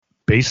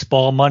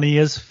Baseball Money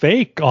is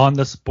Fake on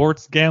the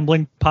Sports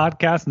Gambling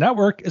Podcast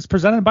Network is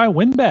presented by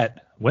WynnBET.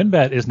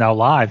 WynnBET is now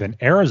live in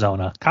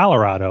Arizona,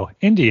 Colorado,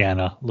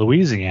 Indiana,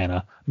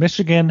 Louisiana,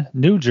 Michigan,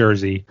 New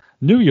Jersey,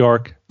 New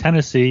York,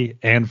 Tennessee,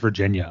 and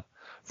Virginia.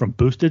 From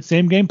boosted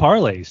same-game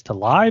parlays to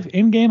live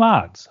in-game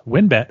odds,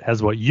 WynnBET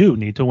has what you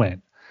need to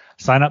win.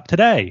 Sign up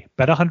today,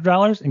 bet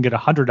 $100 and get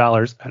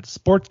 $100 at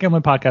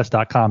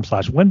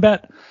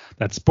sportsgamblingpodcast.com/WynnBET.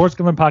 That's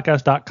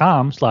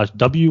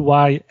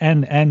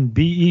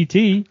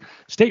sportsgamblingpodcast.com/WYNNBET.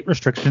 State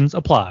restrictions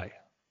apply.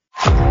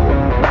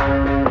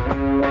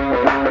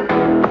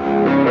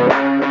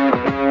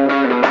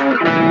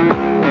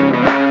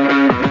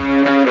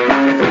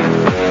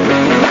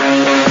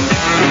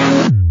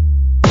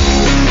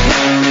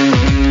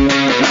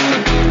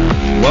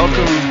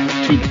 Welcome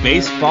to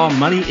Baseball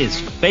Money is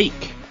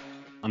Fake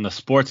on the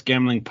Sports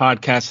Gambling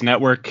Podcast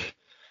Network.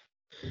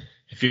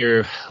 If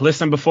you're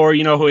listening before,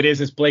 you know who it is.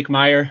 It's Blake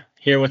Meyer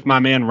here with my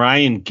man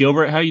Ryan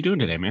Gilbert. How you doing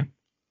today, man?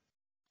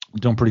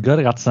 Doing pretty good.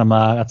 I got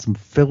some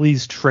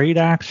Phillies trade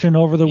action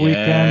over the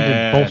weekend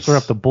to bolster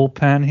up the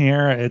bullpen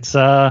here. It's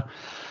a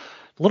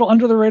little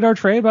under the radar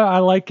trade, but I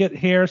like it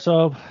here.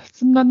 So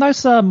it's a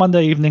nice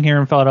Monday evening here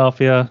in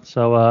Philadelphia.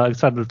 So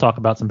excited to talk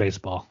about some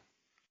baseball.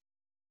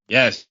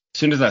 Yes. As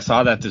soon as I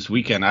saw that this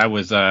weekend, I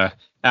was out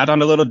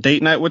on a little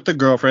date night with the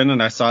girlfriend,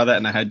 and I saw that,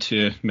 and I had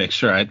to make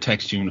sure I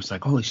text you and was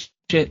like, holy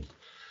shit.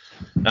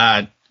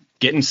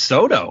 Getting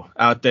Soto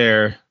out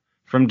there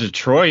from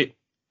Detroit.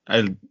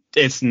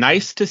 It's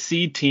nice to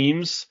see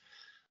teams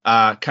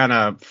kind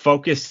of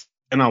focus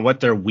in on what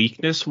their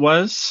weakness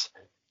was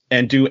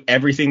and do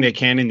everything they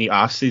can in the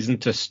offseason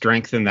to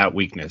strengthen that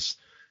weakness.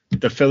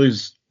 The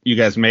Phillies, you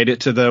guys made it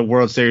to the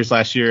World Series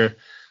last year.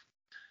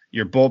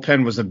 Your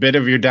bullpen was a bit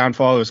of your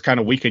downfall. It was kind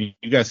of weak, and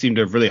you guys seem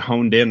to have really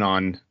honed in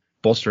on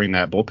bolstering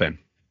that bullpen.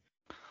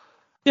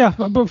 Yeah,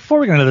 but before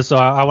we get into this, though,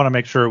 I want to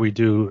make sure we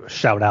do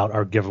shout out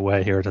our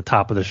giveaway here at the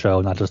top of the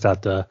show, not just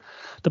at the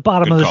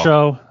bottom Good of the call.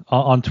 show.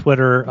 On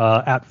Twitter,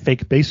 at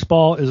Fake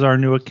Baseball is our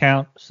new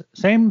account.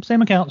 Same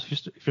account.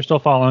 If you're still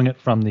following it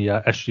from the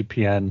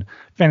SGPN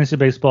Fantasy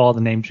Baseball, the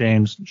name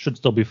change, should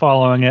still be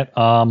following it.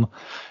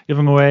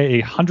 Giving away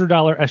a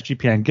 $100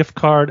 SGPN gift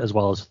card as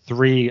well as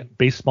 3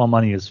 Baseball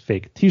Money is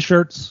Fake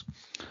t-shirts.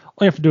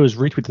 All you have to do is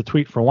retweet the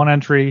tweet for 1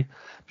 entry.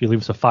 If you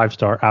leave us a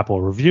 5-star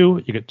Apple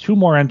review, you get 2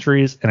 more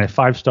entries, and a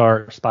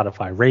 5-star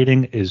Spotify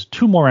rating is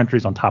 2 more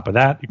entries on top of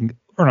that. You can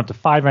earn up to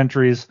 5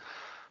 entries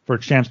for a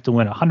chance to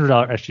win a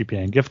 $100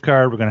 SGPN gift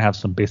card. We're going to have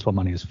some Baseball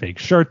Money is Fake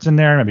shirts in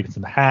there, maybe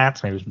some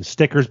hats, maybe some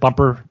stickers,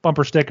 bumper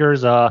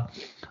stickers.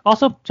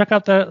 Also, check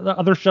out the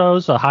other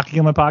shows, Hockey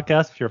Gambling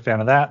Podcast, if you're a fan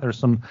of that. There's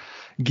some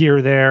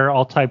gear there,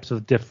 all types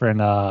of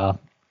different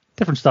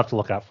stuff to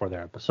look out for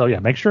there. So yeah,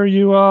 make sure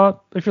you,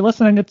 if you're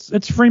listening,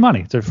 it's free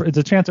money. It's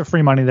a chance at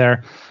free money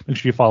there. Make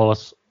sure you follow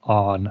us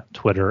on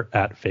Twitter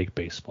at Fake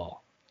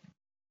Baseball.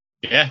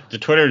 Yeah, the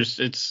Twitter's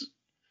it's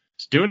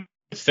doing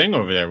its thing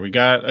over there. We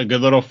got a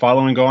good little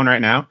following going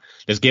right now.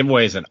 This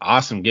giveaway is an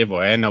awesome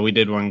giveaway. I know we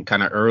did one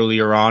kind of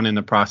earlier on in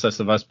the process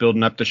of us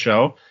building up the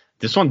show.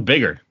 This one's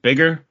bigger,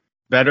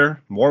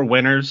 better, more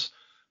winners,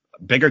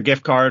 bigger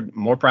gift card,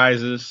 more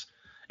prizes.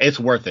 It's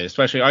worth it,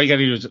 especially all you got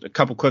to do is a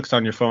couple clicks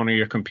on your phone or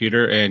your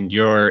computer, and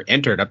you're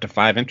entered up to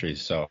 5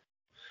 entries. So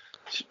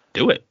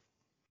do it.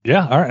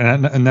 Yeah. All right.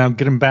 And now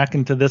getting back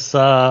into this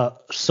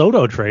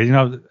Soto trade, you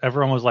know,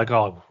 everyone was like,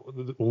 oh,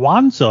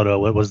 Juan Soto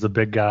was the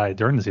big guy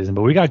during the season,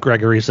 but we got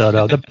Gregory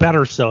Soto, the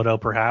better Soto,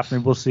 perhaps.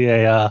 Maybe we'll see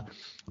a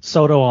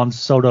Soto on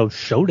Soto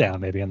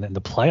showdown maybe in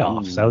the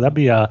playoffs. So that'd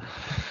be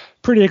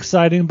pretty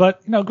exciting.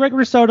 But, you know,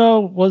 Gregory Soto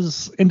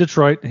was in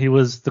Detroit. He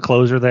was the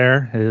closer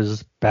there.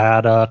 His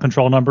bad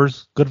control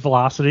numbers, good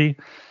velocity.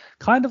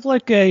 Kind of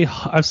like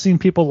I've seen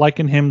people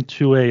liken him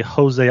to a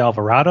Jose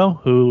Alvarado,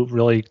 who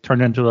really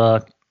turned into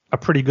a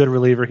pretty good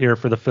reliever here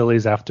for the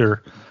Phillies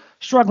after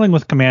struggling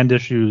with command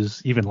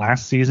issues even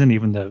last season,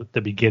 even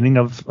the beginning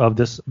of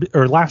this,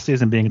 or last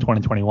season being in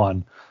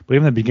 2021. But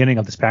even the beginning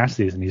of this past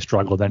season, he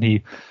struggled. And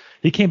he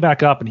came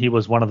back up, and he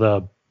was one of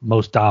the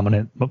most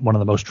dominant, one of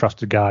the most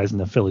trusted guys in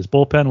the Phillies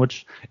bullpen,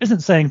 which isn't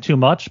saying too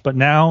much. But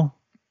now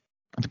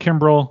it's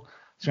Kimbrel,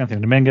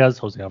 Anthony Dominguez,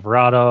 Jose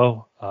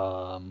Alvarado,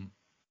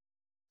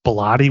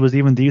 Bilotti was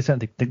even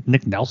decent. I think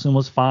Nick Nelson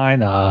was fine.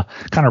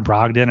 Connor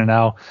Brogdon, and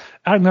now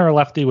adding there a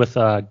lefty with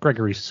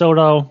Gregory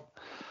Soto.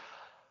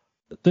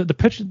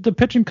 The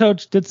pitching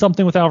coach did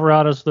something with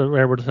Alvarado, so they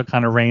were able to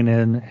kind of rein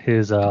in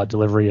his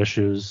delivery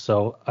issues.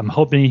 So I'm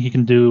hoping he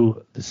can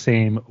do the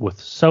same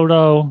with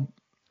Soto.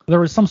 There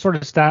was some sort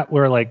of stat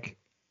where, like,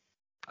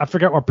 I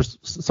forget what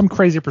some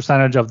crazy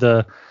percentage of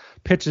the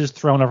pitches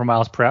thrown over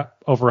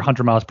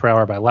 100 miles per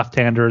hour by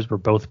left-handers were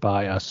both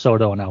by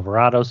Soto and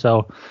Alvarado.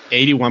 So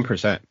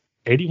 81%.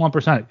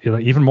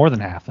 81%, even more than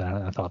half that,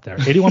 I thought there.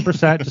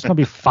 81%, just going to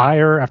be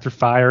fire after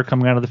fire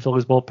coming out of the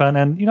Phillies bullpen.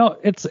 And, you know,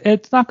 it's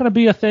not going to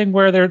be a thing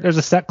where there's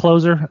a set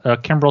closer.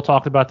 Kimbrel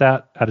talked about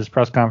that at his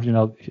press conference. You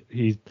know,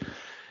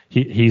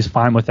 he's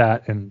fine with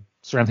that. And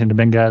Sir Anthony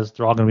Dominguez,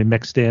 they're all going to be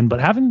mixed in.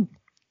 But having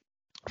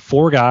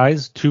 4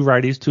 guys, 2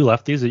 righties, 2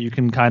 lefties that you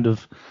can kind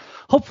of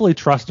hopefully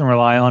trust and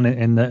rely on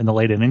in the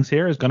late innings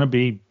here is going to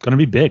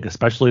be big,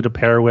 especially to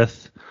pair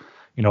with,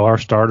 our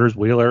starters,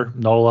 Wheeler,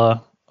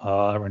 Nola,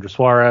 Ranger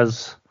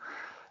Suarez.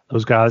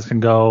 Those guys can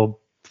go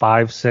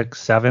 5,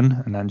 6,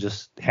 7, and then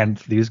just hand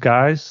to these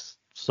guys.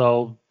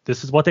 So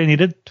this is what they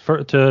needed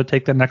to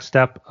take the next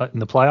step in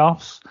the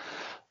playoffs.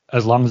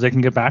 As long as they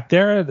can get back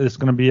there, it's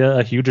going to be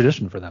a huge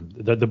addition for them.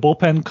 The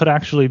bullpen could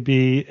actually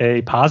be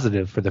a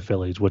positive for the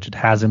Phillies, which it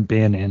hasn't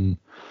been in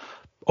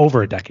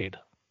over a decade.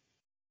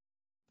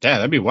 Yeah,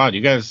 that'd be wild.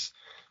 You guys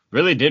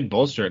really did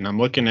bolster it. And I'm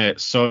looking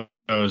at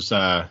Soto's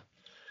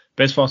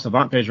Baseball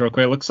Savant page real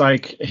quick. It looks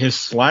like his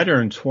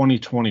slider in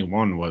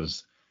 2021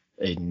 was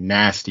a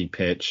nasty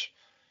pitch.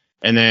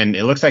 And then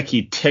it looks like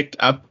he ticked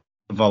up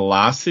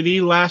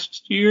velocity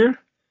last year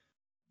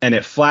and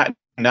it flattened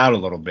out a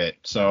little bit.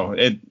 So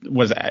it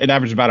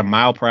averaged about a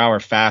mile per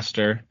hour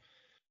faster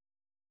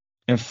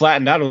and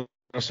flattened out a little.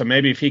 So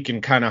maybe if he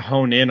can kind of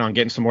hone in on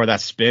getting some more of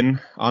that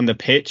spin on the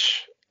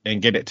pitch and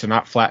get it to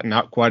not flatten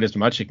out quite as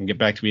much, he can get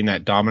back to being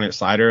that dominant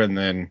slider. And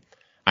then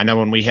I know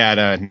when we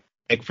had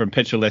Nick from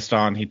Pitcher List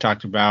on, he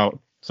talked about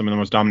some of the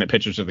most dominant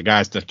pitchers of the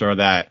guys to throw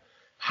that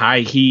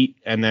high heat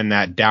and then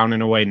that down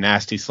and away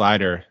nasty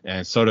slider.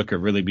 And Soto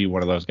could really be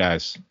one of those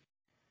guys.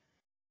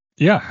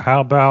 Yeah.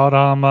 How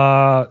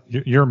about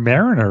your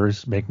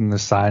Mariners making the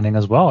signing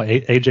as well?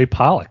 AJ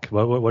Pollock.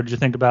 What did you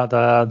think about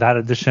that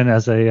addition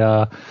as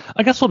I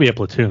guess will be a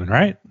platoon,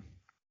 right?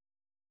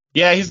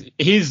 Yeah,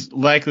 he's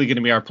likely going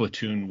to be our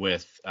platoon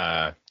with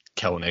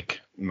Kelenic,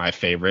 my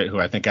favorite, who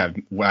I think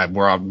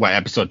we're on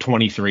episode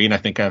 23, and I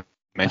think I've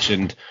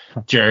mentioned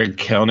Jared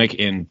Kelenic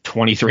in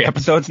 23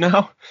 episodes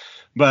now.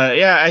 But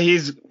yeah,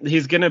 he's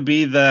going to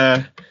be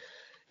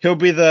he'll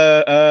be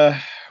the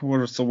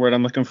what's the word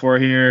I'm looking for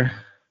here?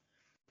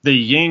 The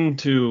yin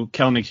to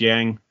Kelenic's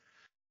yang.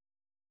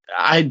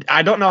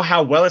 I don't know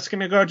how well it's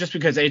going to go just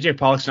because AJ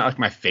Pollock's not like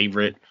my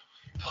favorite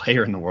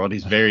player in the world.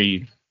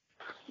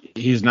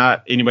 He's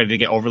not anybody to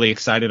get overly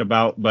excited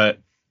about, but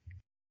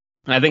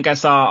I think I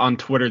saw on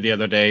Twitter the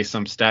other day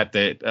some stat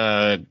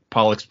that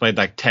Pollock's played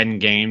like 10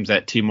 games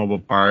at T-Mobile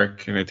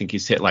Park, and I think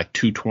he's hit like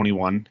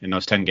 221 in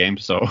those 10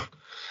 games. So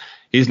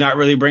he's not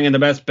really bringing the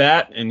best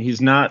bat, and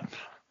he's not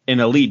an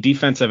elite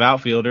defensive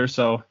outfielder.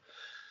 So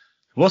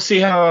we'll see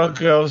how it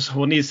goes.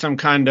 We'll need some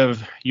kind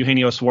of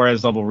Eugenio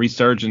Suarez level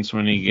resurgence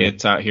when he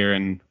gets out here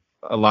and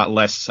a lot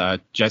less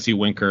Jesse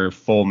Winker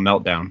full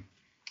meltdown.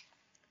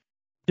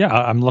 Yeah,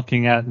 I'm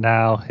looking at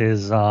now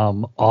his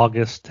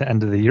August to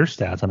end of the year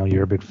stats. I know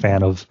you're a big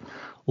fan of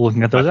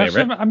looking at those.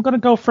 Actually, I'm going to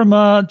go from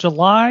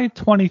July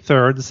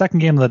 23rd, the second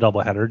game of the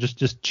doubleheader,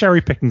 just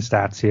cherry picking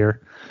stats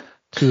here,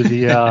 to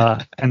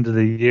the end of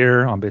the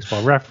year on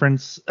Baseball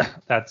Reference.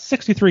 That's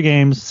 63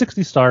 games,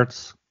 60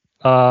 starts.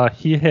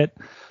 He hit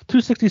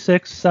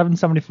 266,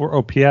 774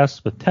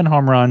 OPS with 10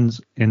 home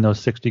runs in those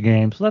 60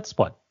 games. So that's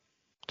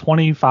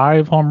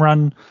 25 home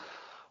run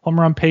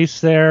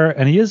pace there,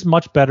 and he is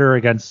much better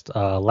against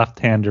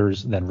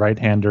left-handers than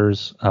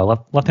right-handers.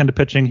 Left-handed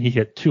pitching, he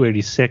hit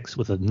 286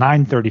 with a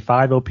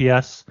 935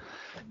 OPS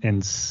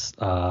in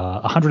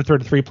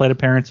 133 plate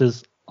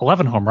appearances,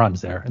 11 home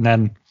runs there, and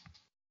then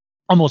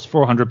almost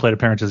 400 plate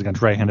appearances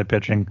against right-handed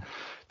pitching,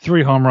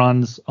 3 home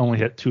runs, only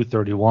hit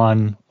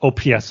 231,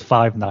 OPS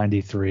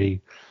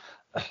 593.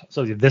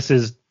 So this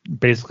is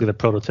basically the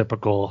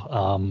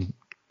prototypical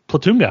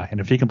platoon guy,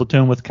 and if he can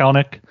platoon with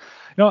Kelenic,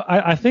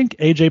 I think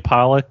AJ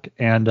Pollock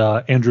and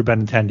Andrew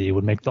Benintendi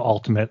would make the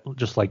ultimate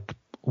just like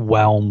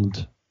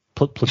whelmed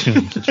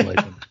platoon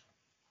situation.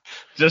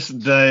 Just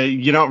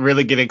you don't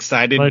really get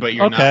excited, but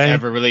you're not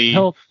ever really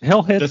he'll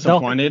hit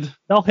disappointed.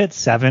 They'll hit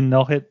 7.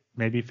 They'll hit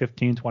maybe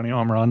 15, 20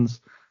 home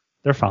runs.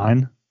 They're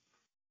fine.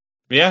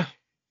 Yeah.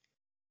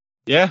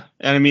 Yeah.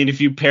 And I mean, if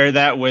you pair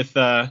that with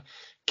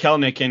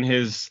Kelenic and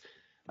his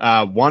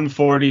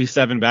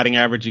 147 batting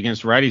average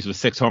against righties with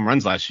 6 home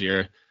runs last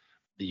year,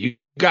 you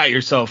got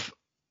yourself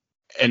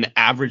an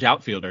average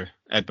outfielder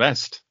at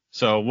best.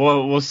 So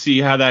we'll see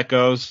how that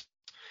goes.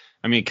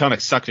 I mean,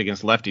 Kelenic sucked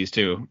against lefties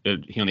too.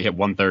 He only hit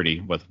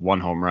 130 with 1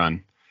 home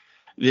run.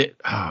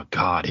 Oh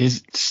God,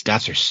 his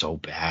stats are so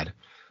bad.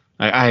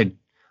 I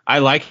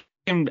like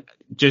him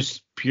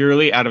just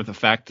purely out of the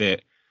fact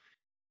that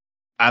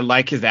I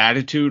like his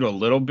attitude a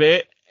little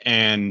bit,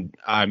 and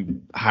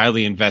I'm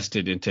highly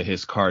invested into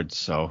his cards.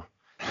 So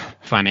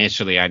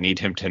financially, I need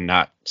him to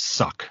not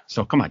suck.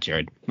 So come on,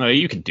 Jared. No,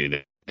 you can do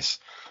this.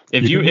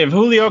 If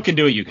Julio can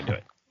do it, you can do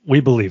it. We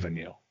believe in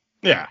you.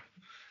 Yeah.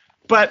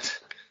 But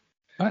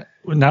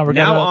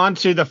now on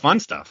to the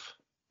fun stuff.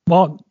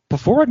 Well,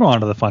 before we go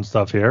on to the fun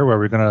stuff here, where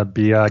we're going to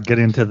be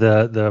getting into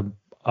the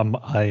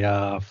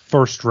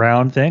first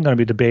round thing, going to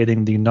be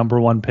debating the number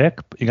 1 pick.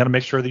 You got to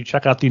make sure that you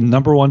check out the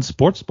number 1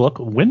 sports book,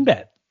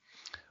 WynnBET.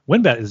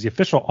 WynnBET is the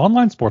official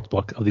online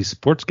sportsbook of the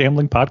Sports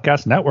Gambling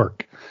Podcast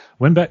Network.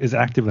 WynnBET is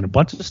active in a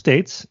bunch of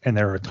states, and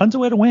there are tons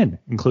of ways to win,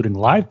 including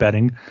live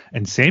betting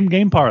and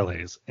same-game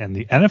parlays. And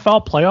the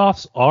NFL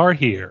playoffs are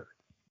here.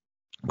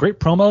 Great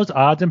promos,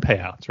 odds, and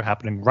payouts are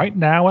happening right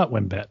now at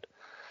WynnBET.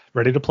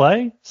 Ready to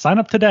play? Sign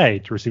up today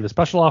to receive a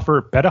special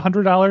offer. Bet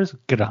 $100,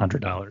 get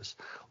 $100.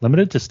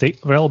 Limited to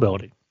state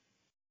availability.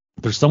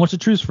 There's so much to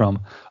choose from.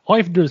 All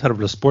you have to do is head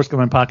over to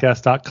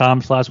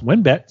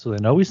sportsgamblingpodcast.com/winbet so they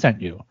know we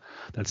sent you.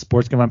 That's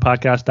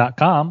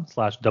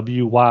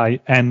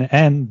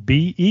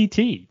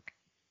sportsgamblingpodcast.com/WYNNBET.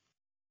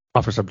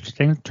 Offer subject to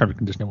change. Terms and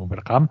conditions at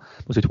winbet.com.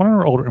 Must be 21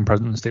 or older and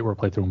present in the state where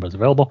playthrough winbet is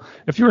available.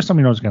 If you or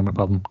somebody knows a gambling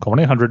problem, call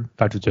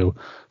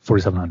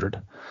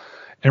 1-800-522-4700.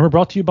 And we're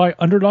brought to you by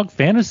Underdog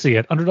Fantasy.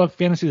 At Underdog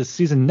Fantasy, the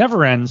season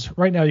never ends.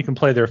 Right now, you can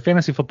play their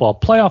fantasy football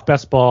playoff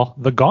best ball,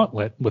 The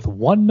Gauntlet, with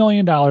 $1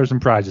 million in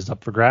prizes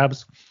up for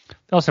grabs. They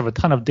also have a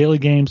ton of daily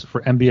games for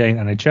NBA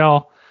and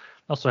NHL. They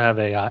also have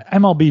a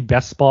MLB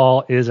best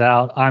ball is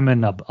out. I'm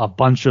in a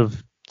bunch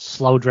of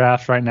slow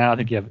drafts right now. I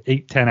think you have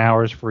 8-10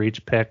 hours for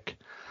each pick.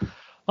 A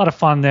lot of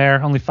fun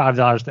there. Only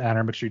 $5 to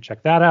enter. Make sure you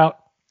check that out.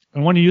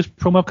 And when you use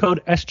promo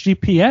code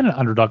SGPN at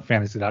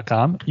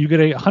UnderdogFantasy.com, you get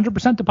a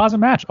 100% deposit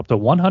match up to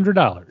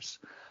 $100.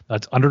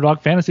 That's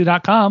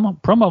UnderdogFantasy.com,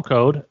 promo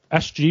code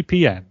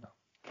SGPN.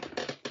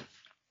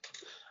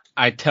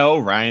 I tell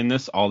Ryan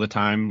this all the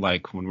time,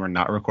 like when we're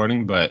not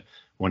recording, but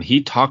when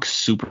he talks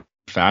super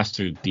fast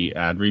to the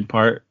ad read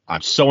part,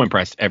 I'm so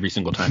impressed every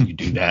single time you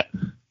do that.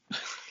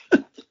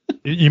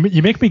 You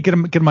make me get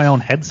in my own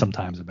head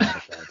sometimes about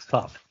it, though. It's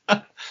tough.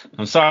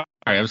 I'm sorry.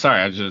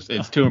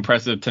 It's too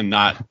impressive to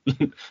not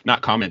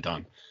comment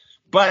on.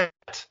 But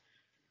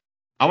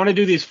I want to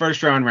do these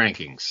first round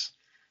rankings.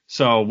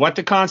 So what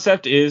the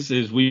concept is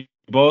we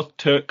both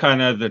took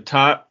kind of the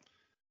top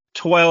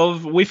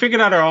 12. We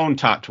figured out our own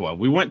top 12.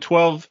 We went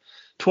 12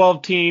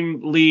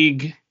 team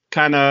league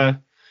kind of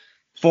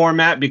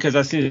format because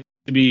that seems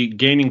to be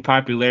gaining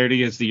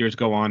popularity as the years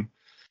go on.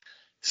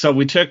 So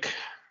we pretty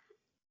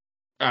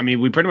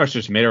much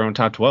just made our own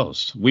top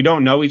 12s. We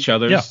don't know each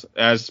other's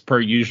as per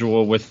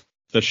usual with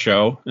the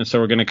show. And so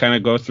we're going to kind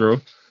of go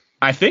through.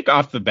 I think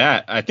off the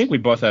bat, we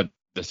both had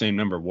the same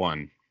number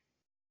 1.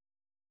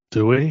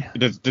 Do we?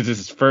 Does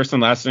his first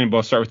and last name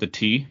both start with a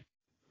T?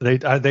 They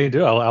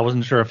do. I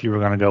wasn't sure if you were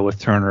going to go with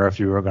Turner or if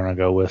you were going to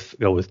go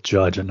with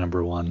Judge at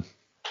number 1.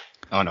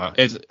 Oh, no.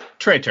 It's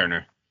Trey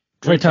Turner.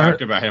 We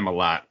talked about him a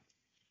lot.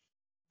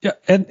 Yeah.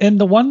 And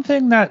the one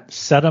thing that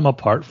set him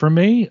apart for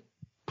me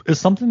is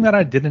something that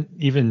I didn't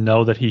even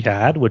know that he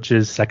had, which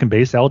is second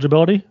base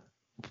eligibility.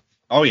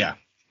 Oh, yeah.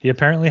 He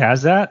apparently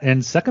has that,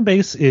 and second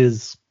base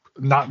is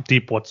not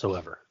deep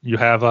whatsoever. You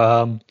have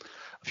a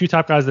few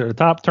top guys that are the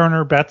top: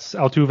 Turner, Betts,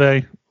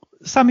 Altuve,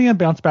 a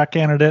bounce back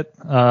candidate,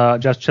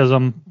 Jess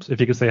Chisholm, if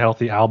he can stay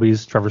healthy,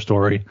 Albies, Trevor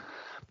Story.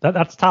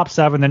 That's top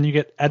 7. Then you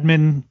get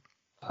Edman,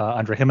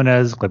 Andre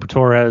Jimenez, Gleyber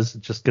Torres.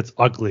 It just gets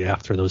ugly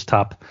after those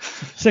top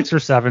 6 or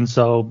 7.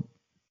 So,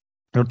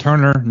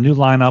 Turner, new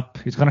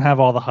lineup. He's going to have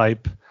all the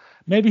hype.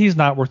 Maybe he's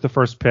not worth the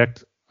first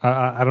pick.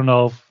 I don't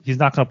know if he's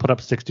not going to put up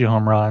 60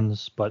 home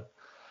runs, but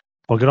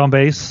he'll get on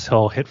base.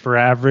 He'll hit for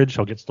average.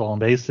 He'll get stolen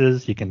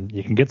bases. He can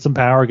get some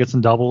power, get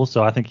some doubles.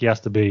 So I think he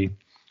has to be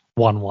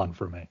 1-1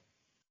 for me.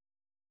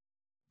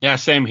 Yeah,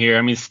 same here.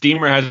 I mean,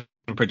 Steamer has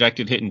been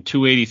projected hitting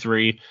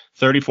 283,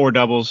 34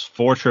 doubles,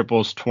 4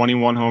 triples,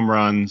 21 home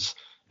runs,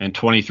 and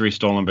 23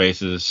 stolen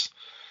bases.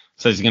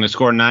 Says he's going to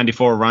score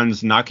 94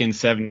 runs, knock in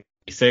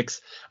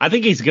 76. I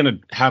think he's going to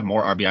have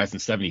more RBIs than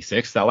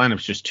 76. That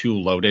lineup's just too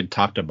loaded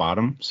top to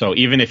bottom. So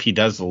even if he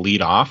does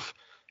lead off,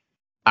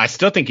 I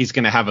still think he's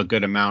going to have a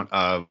good amount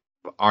of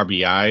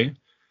RBI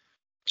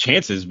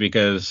chances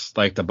because,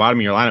 like, the bottom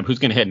of your lineup, who's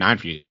going to hit 9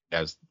 for you?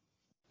 That's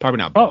probably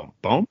not Bohm.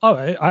 Bohm? Oh,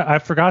 I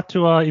forgot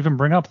to even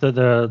bring up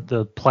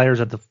the players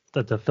that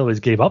the Phillies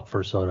gave up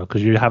for Soto,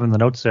 because you have in the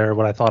notes there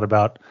what I thought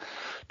about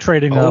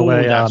trading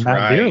away Matt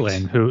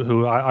Vierling,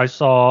 who I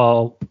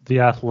saw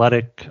The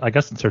Athletic, I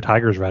guess it's their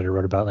Tigers writer,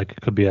 wrote about, like,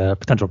 it could be a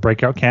potential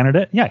breakout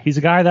candidate. Yeah, he's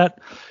a guy that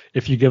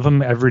if you give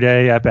him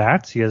everyday at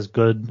bats, he has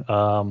good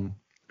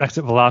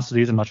exit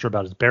velocities. I'm not sure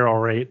about his barrel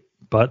rate,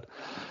 but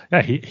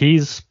yeah, he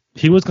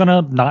was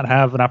gonna not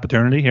have an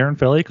opportunity here in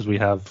Philly because we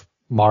have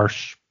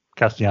Marsh,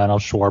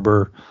 Castellanos,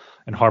 Schwarber,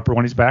 and Harper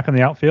when he's back in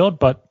the outfield.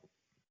 But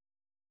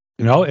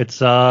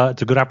it's a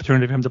good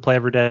opportunity for him to play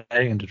every day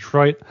in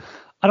Detroit.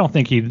 I don't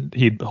think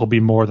he'll be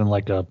more than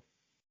like a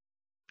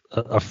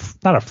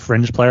not a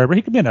fringe player, but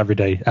he could be an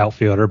everyday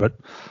outfielder. But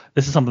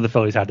this is something the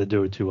Phillies had to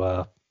do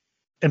to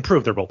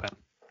improve their bullpen.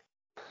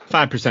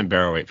 5%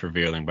 barrel rate for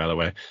Vierling, by the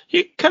way.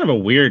 He kind of a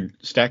weird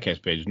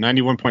StatCast page.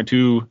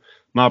 91.2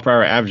 mile per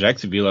hour average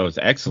exit velo is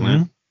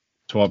excellent.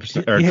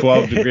 12% or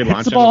 12 degree launch.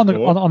 Hits the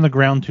ball on the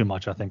ground too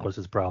much, I think, was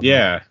his problem.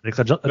 Yeah, it's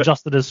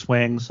adjusted his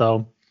swing.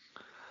 So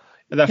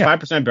that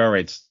 5% barrel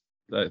rate's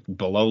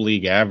below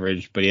league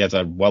average, but he has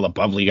a well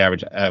above league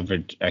average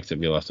exit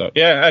velo. So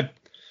yeah,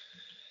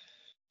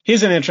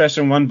 he's an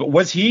interesting one. But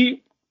was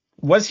he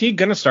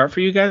going to start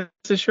for you guys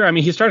this year? I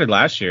mean, he started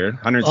last year,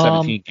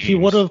 117 games. He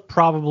would have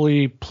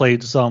probably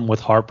played some with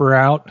Harper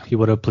out. He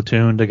would have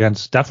platooned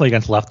definitely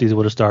against lefties. He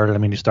would have started. I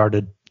mean, he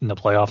started in the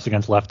playoffs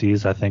against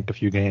lefties, I think, a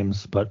few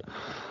games. But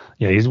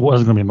yeah, he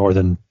wasn't going to be more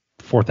than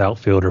 4th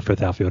outfielder,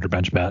 5th outfielder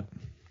bench bat.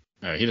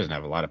 He doesn't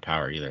have a lot of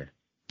power either.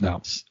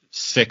 No.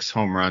 6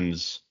 home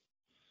runs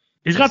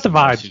He's got the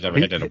vibes. He's ever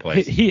hit in a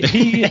place. He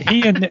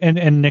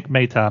and Nick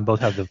Maton both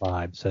have the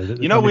vibe. So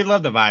we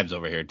love the vibes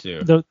over here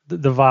too. The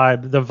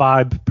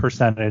vibe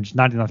percentage,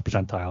 99th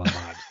percentile in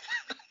vibes.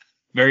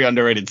 Very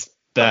underrated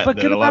stat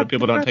that a lot of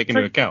people don't take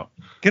into account.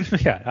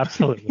 Yeah,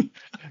 absolutely.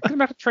 Getting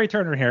back to Trey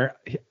Turner here,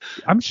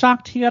 I'm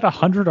shocked he had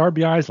 100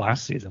 RBIs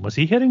last season. Was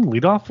he hitting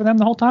leadoff for them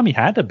the whole time? He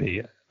had to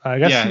be. I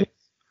guess. Yeah.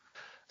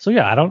 So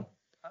yeah,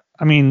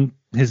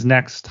 his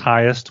next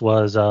highest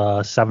was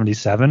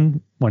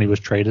 77 when he was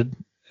traded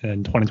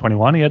in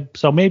 2021.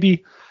 So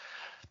maybe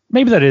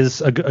that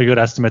is a good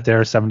estimate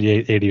there,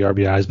 78, 80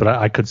 RBIs, but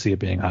I could see it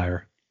being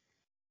higher.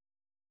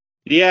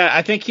 Yeah,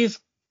 I think he's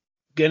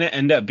going to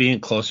end up being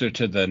closer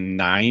to the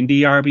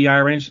 90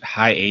 RBI range,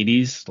 high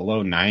 80s, the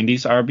low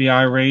 90s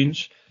RBI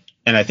range.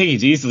 And I think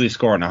he's easily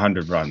scoring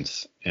 100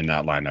 runs in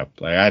that lineup.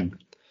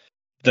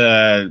 They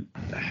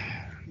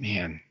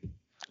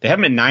have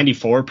him at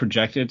 94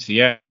 projected. So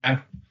yeah,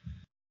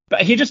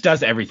 but he just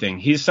does everything.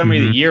 He's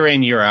somebody that year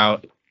in, year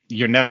out,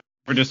 you're never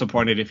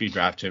disappointed if you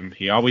draft him.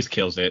 He always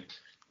kills it.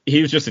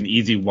 He was just an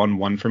easy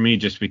 1-1 for me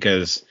just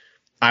because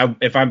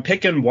if I'm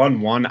picking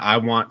 1-1, I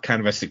want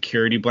kind of a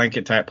security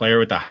blanket type player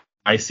with a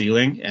high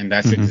ceiling, and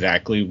that's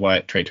exactly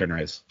what Trey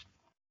Turner is.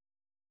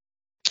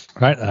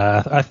 Right.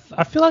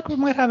 I feel like we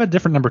might have a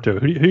different number two.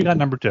 Who you got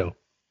number two?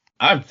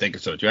 I'm thinking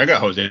so too. I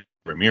got Jose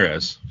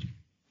Ramirez.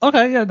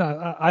 Okay, yeah,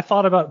 no, I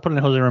thought about putting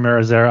Jose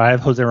Ramirez there. I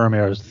have Jose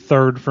Ramirez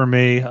third for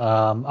me.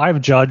 I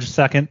have Judge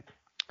second.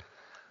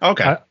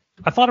 Okay.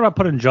 I thought about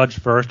putting Judge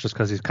first just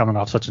because he's coming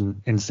off such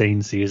an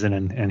insane season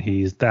and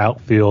he's the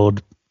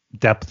outfield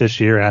depth this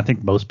year, and I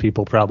think most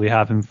people probably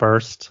have him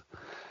first.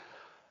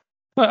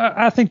 But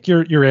I think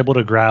you're able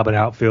to grab an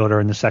outfielder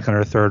in the second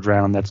or third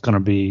round that's going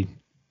to be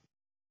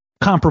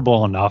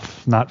comparable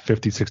enough, not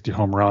 50, 60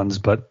 home runs,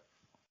 but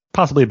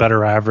possibly a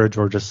better average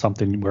or just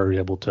something where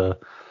you're able to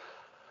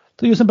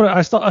use him. But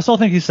I still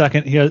think he's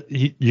second.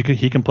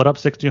 He can put up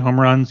 60 home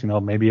runs.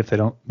 Maybe if they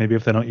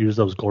don't use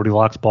those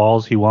Goldilocks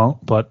balls, he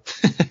won't. But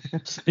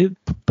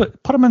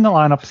put him in the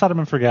lineup, set him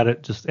and forget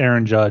it. Just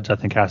Aaron Judge, I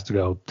think, has to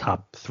go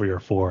top 3 or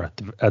 4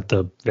 at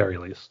the very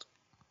least.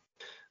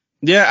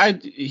 Yeah,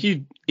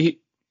 he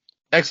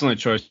excellent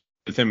choice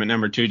with him at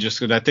number 2, just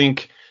because I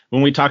think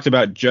when we talked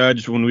about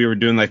Judge, when we were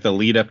doing like the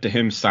lead up to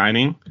him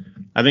signing,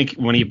 I think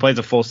when he plays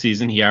a full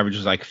season, he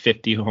averages like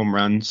 50 home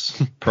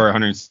runs per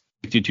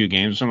 162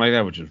 games or something like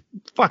that, which is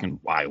fucking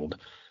wild.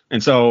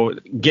 And so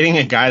getting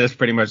a guy that's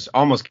pretty much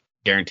almost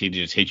guaranteed to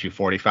just hit you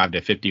 45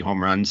 to 50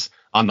 home runs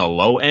on the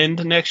low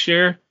end next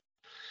year,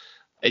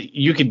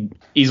 you could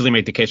easily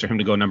make the case for him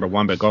to go number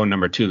 1, but going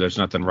number 2, there's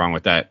nothing wrong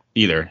with that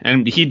either.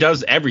 And he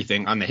does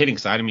everything on the hitting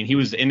side. I mean, he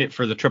was in it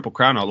for the Triple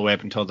Crown all the way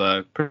up until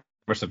the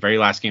very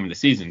last game of the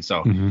season.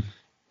 So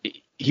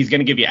he's going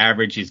to give you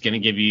average. He's going to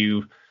give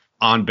you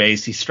on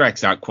base. He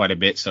strikes out quite a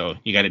bit, so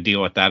you got to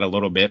deal with that a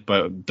little bit.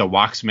 But the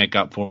walks make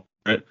up for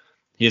it.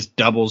 He has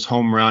doubles,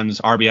 home runs,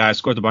 RBI,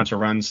 scored a bunch of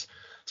runs,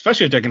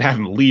 especially if they're going to have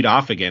him lead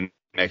off again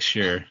next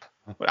year.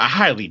 I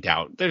highly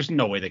doubt. There's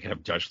no way they could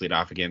have Judge lead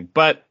off again.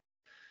 But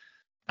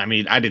I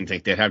mean, I didn't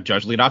think they'd have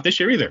Judge lead off this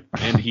year either.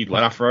 And he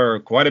led off for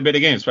quite a bit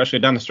of games, especially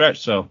down the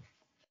stretch. So,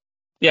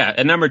 yeah,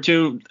 at number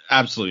 2,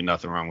 absolutely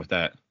nothing wrong with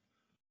that.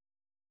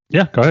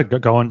 Yeah, go ahead.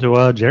 Go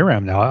into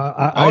J-Ram now.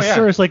 I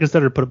seriously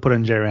considered put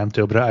in J-Ram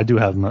too, but I do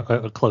have him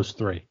a close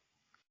 3.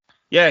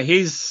 Yeah,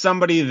 he's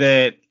somebody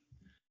that,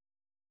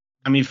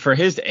 I mean, for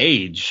his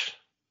age,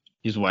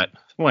 he's what?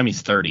 Well, I mean,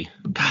 he's 30.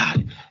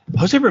 God,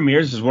 Jose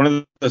Ramirez is one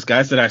of those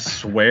guys that I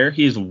swear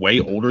he's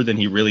way older than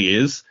he really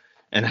is.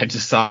 And I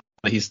just saw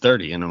he's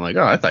 30, and I'm like,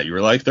 oh, I thought you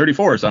were like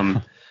 34 or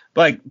something.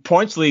 But like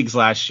points leagues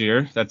last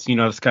year, that's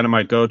kind of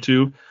my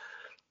go-to.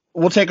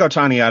 We'll take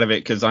Ohtani out of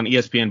it because on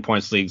ESPN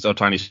points leagues,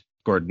 Ohtani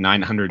scored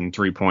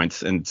 903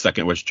 points, and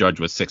second was Judge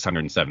with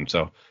 607.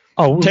 So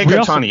take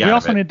Ohtani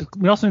out of it.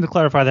 We also need to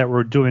clarify that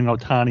we're doing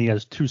Ohtani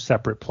as 2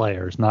 separate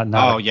players, not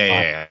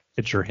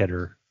pitcher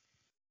hitter.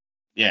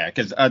 Yeah,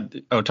 because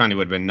Ohtani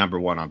would have been number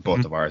 1 on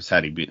both of ours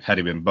had he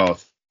been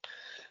both.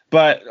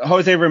 But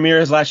Jose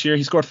Ramirez last year,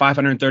 he scored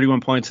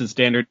 531 points in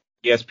standard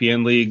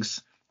ESPN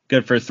leagues,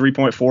 good for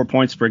 3.4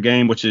 points per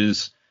game, which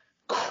is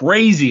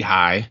crazy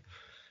high.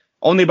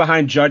 Only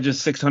behind Judge's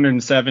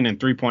 607 and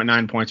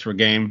 3.9 points per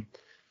game.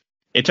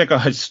 It took a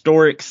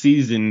historic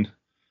season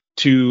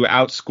to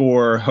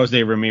outscore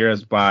Jose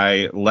Ramirez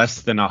by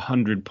less than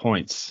 100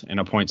 points in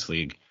a points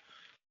league.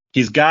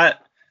 He's got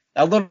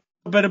a little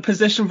bit of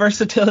position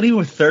versatility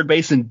with third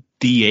base and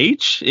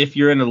DH if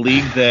you're in a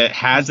league that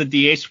has a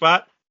DH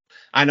spot.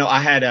 I know I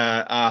had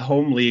a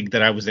home league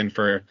that I was in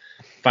for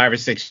 5 or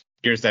 6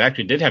 years that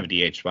actually did have a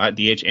DH spot,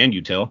 DH and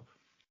util.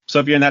 So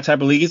if you're in that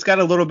type of league, he's got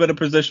a little bit of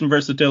position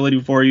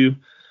versatility for you.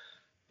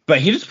 But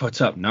he just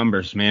puts up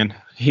numbers, man.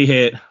 He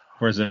hit,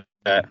 where's it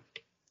at?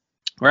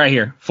 Right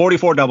here.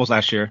 44 doubles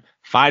last year,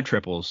 5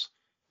 triples,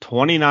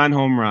 29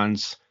 home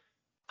runs,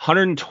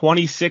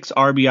 126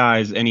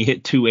 RBIs, and he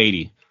hit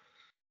 280.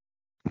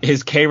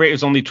 His K rate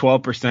was only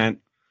 12%.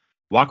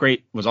 Walk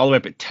rate was all the way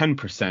up at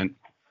 10%.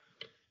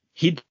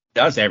 He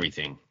does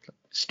everything.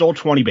 Stole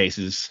 20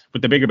 bases.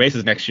 With the bigger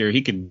bases next year,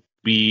 he could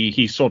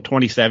he sold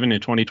 27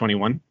 in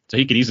 2021, so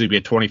he could easily be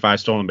a 25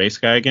 stolen base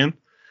guy again.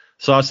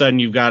 So all of a sudden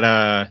you've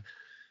got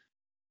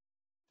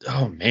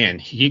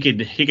he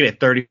could hit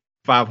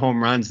 35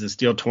 home runs and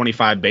steal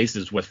 25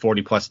 bases with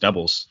 40 plus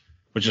doubles,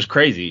 which is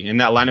crazy.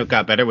 And that lineup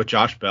got better with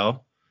Josh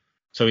Bell,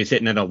 so he's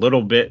hitting in a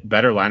little bit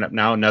better lineup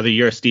now. Another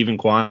year of Stephen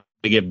Kwan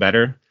to get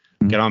better,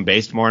 get on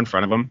base more in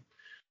front of him.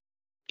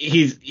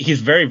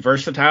 He's very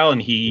versatile,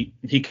 and he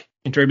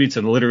contributes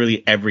in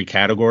literally every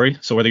category.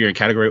 So whether you're in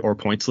category or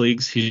points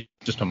leagues, he's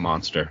just a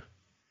monster.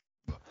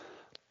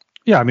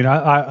 Yeah, I mean,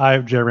 I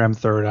have J Ram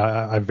third.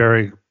 I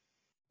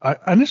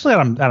initially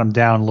had him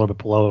down a little bit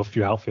below a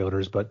few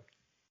outfielders, but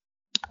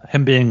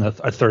him being a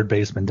third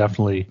baseman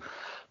definitely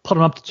put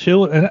him up to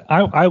 2. And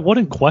I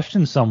wouldn't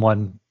question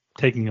someone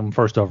taking him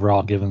first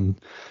overall, given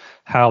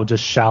how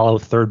just shallow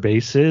third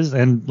base is.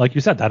 And like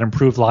you said, that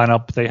improved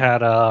lineup. They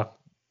had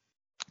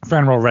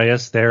Franmil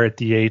Reyes there at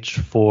DH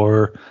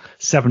for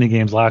 70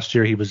 games last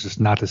year. He was just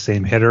not the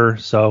same hitter.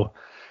 So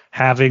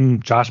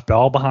having Josh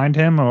Bell behind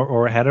him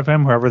or ahead of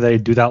him, whoever they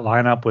do that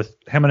lineup with,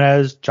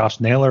 Jimenez, Josh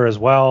Naylor as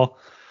well,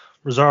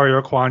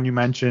 Rosario Kwan you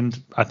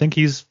mentioned, I think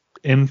he's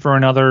in for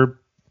another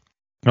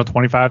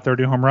 25,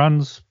 30 home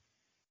runs,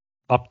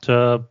 up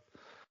to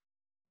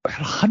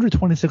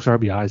 126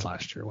 RBIs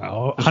last year.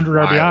 Wow,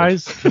 100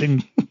 RBIs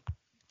hitting.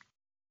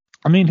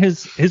 I mean,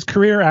 his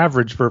career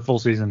average for a full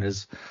season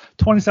is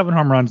 27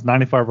 home runs,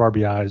 95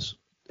 RBIs,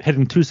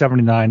 hitting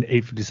 279,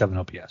 857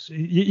 OPS.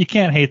 You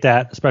can't hate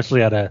that,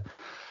 especially at a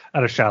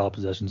shallow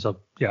position.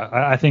 So yeah,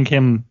 I think I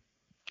would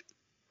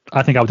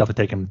definitely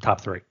take him top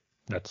 3.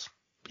 That's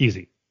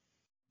easy.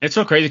 It's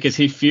so crazy because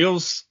he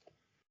feels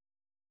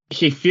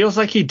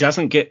like he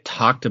doesn't get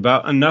talked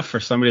about enough for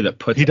somebody that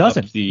puts up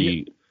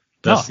the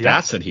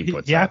stats that he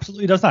puts up. He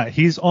absolutely does not.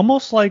 He's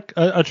almost like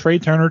a Trey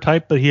Turner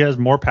type, but he has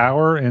more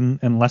power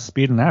and less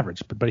speed than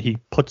average. But he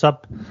puts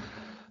up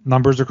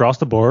numbers across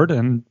the board,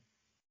 and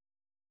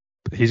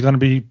he's going to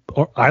be.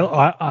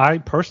 I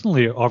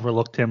personally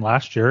overlooked him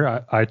last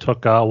year. I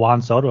took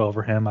Juan Soto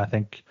over him. I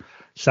think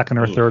second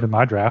or third in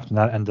my draft, and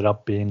that ended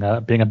up being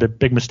a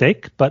big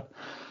mistake. But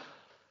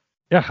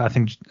yeah, I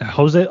think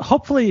Jose.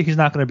 Hopefully, he's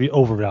not going to be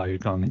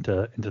overvalued going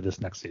into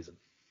this next season.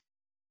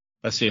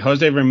 Let's see.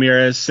 Jose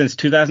Ramirez, since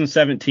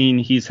 2017,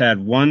 he's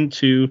had 6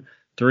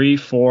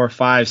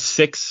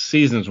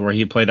 seasons where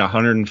he played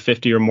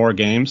 150 or more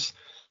games.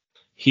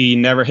 He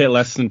never hit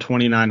less than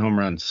 29 home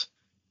runs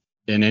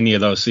in any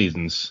of those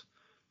seasons.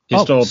 He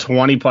stole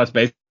 20 plus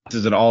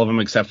bases in all of them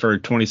except for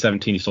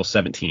 2017. He stole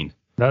 17.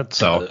 That's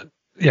so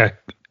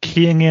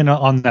keying in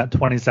on that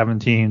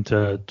 2017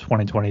 to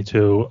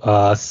 2022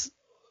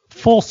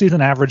 full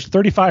season average,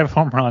 35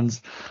 home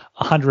runs,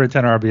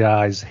 110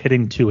 RBIs,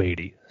 hitting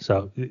 280.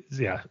 So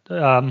yeah,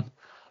 I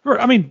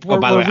mean.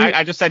 By the way,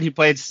 I just said he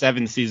played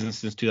 7 seasons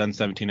since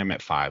 2017. I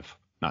meant 5,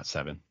 not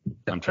 7.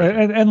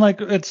 And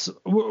like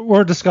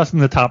we're discussing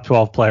the top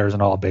 12 players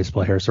in all of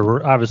baseball here, so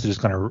we're obviously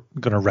just gonna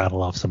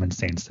rattle off some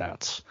insane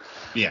stats.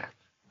 Yeah.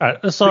 All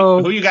right,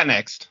 so who you got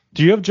next?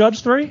 Do you have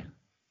Judge 3?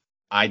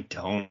 I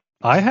don't.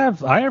 I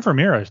have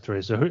Ramirez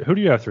 3. So who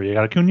do you have 3? You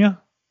got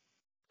Acuna?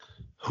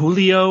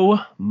 Julio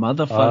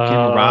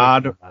motherfucking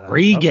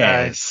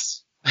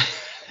Rodriguez. Okay.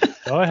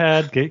 Go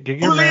ahead, get your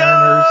Julio!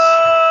 Mariners.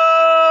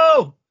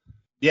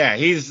 Yeah,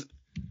 he's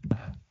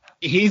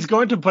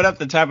going to put up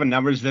the type of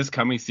numbers this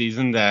coming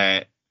season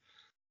that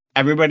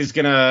everybody's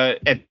gonna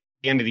at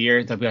the end of the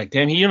year they'll be like,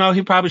 damn,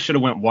 he probably should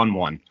have went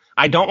 1-1.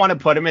 I don't want to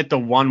put him at the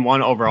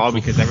 1-1 overall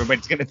because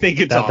everybody's gonna think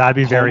it's that'd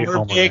be very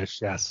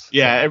homerish. Yes.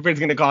 Yeah,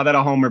 everybody's gonna call that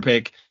a homer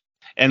pick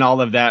and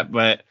all of that,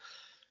 but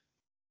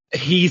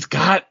he's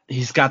got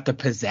the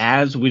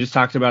pizzazz. We just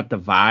talked about the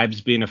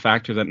vibes being a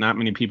factor that not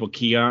many people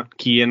key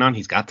in on.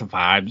 He's got the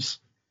vibes.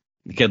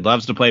 The kid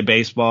loves to play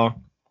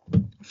baseball.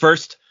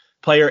 First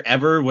player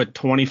ever with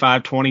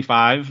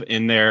 25-25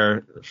 in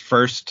their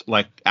first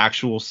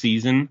actual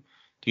season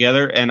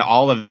together, and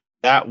all of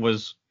that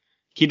was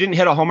he didn't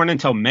hit a home run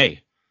until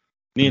May.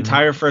 The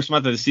entire first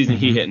month of the season,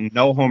 he hit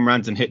no home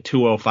runs and hit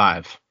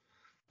 205.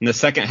 In the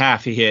second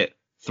half, he hit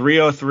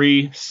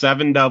 303,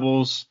 7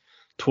 doubles,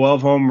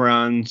 12 home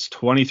runs,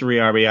 23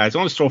 RBIs.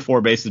 Only stole 4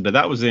 bases, but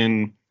that was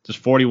in just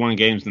 41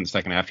 games in the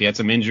second half. He had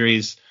some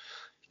injuries.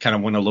 Kind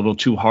of went a little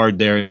too hard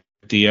there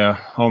at the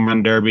home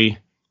run derby.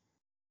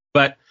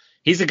 But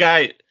he's a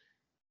guy,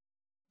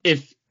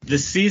 if the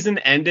season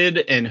ended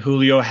and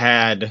Julio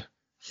had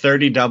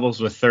 30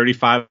 doubles with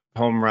 35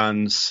 home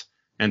runs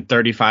and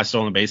 35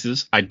 stolen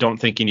bases, I don't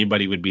think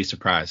anybody would be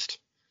surprised.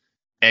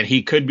 And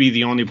he could be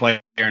the only player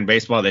in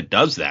baseball that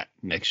does that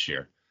next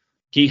year.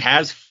 He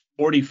has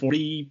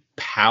 40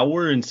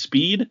 power and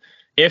speed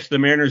if the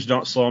Mariners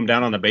don't slow him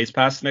down on the base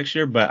pass next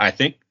year. But I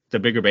think the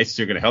bigger bases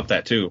are going to help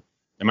that too.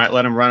 They might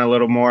let him run a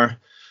little more.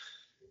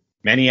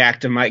 Manny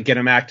Acta might get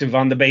him active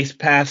on the base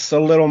pass a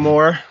little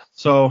more.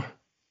 So,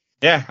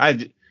 yeah, I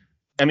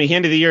mean, he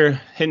ended the year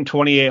hitting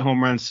 28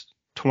 home runs,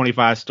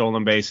 25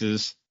 stolen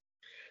bases.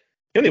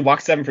 He only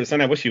walked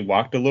 7%. I wish he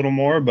walked a little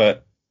more,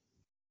 but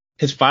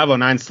his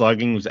 509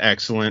 slugging was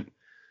excellent.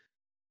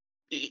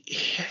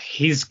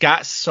 He's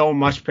got so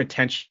much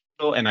potential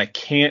and I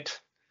can't.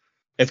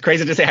 It's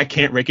crazy to say I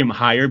can't rank him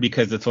higher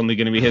because it's only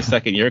going to be his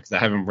second year because I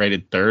have him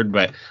rated third,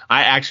 but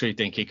I actually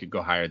think he could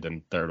go higher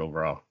than third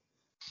overall.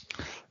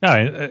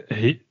 No,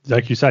 he,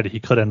 like you said, he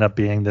could end up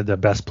being the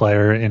best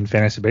player in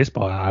fantasy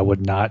baseball. I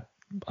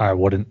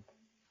wouldn't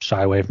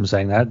shy away from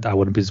saying that. I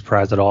wouldn't be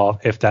surprised at all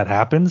if that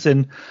happens.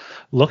 And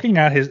looking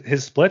at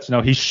his splits,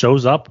 he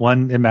shows up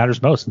when it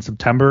matters most. In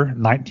September,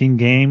 19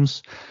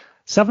 games,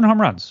 7 home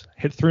runs,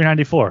 hit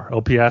 394,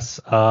 OPS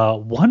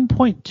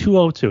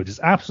 1.202, just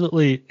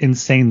absolutely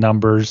insane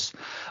numbers.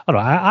 I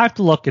don't know. I have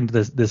to look into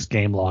this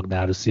game log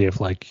now to see if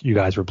you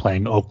guys were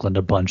playing Oakland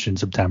a bunch in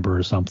September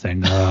or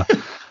something.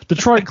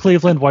 Detroit,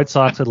 Cleveland, White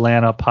Sox,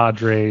 Atlanta,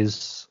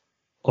 Padres,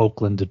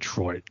 Oakland,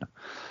 Detroit.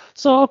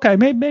 So, okay,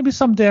 maybe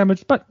some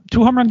damage, but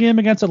 2 home run game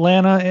against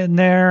Atlanta in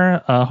there,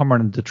 home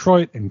run in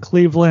Detroit and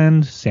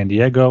Cleveland, San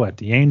Diego at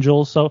the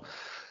Angels. So,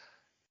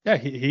 yeah,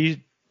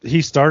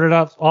 he started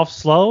off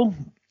slow,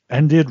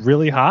 ended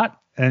really hot.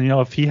 And,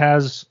 if he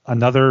has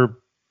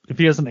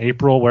an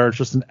April where it's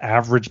just an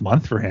average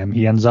month for him,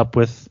 he ends up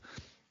with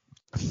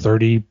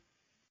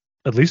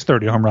at least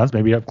 30 home runs,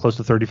 maybe up close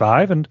to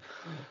 35. And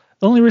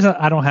the only reason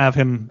I don't have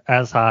him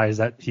as high is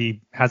that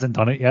he hasn't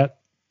done it yet.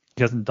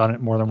 He hasn't done it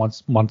more than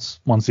once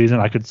one season.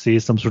 I could see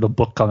some sort of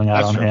book coming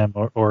out on him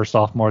or a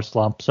sophomore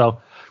slump.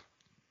 So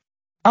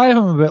I have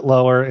him a bit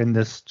lower in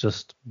this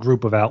just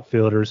group of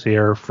outfielders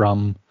here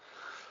from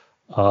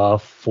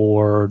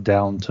 4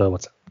 down to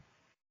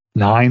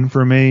 9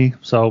 for me.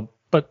 So,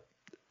 but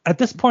at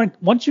this point,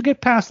 once you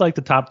get past the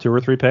top 2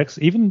 or 3 picks,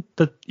 even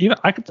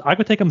I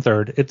could take him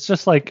third. It's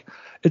just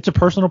it's a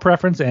personal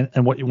preference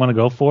and what you want to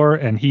go for,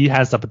 and he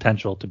has the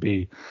potential to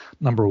be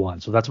number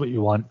 1. So that's what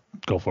you want.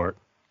 Go for it.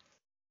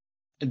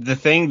 The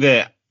thing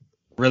that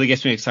really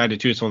gets me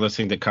excited too, it's one of those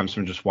things that comes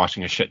from just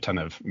watching a shit ton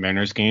of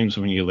Mariners games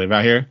when you live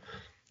out here.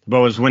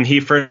 But was when he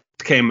first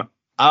came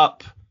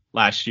up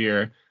last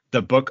year,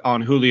 the book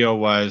on Julio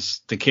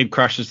was the kid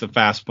crushes the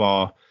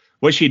fastball,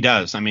 which he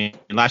does. I mean,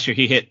 last year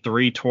he hit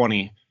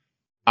 320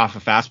 off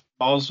of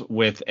fastballs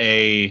with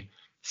a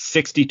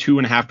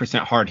 62.5%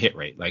 hard hit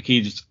rate.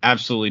 He just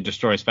absolutely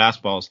destroys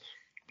fastballs.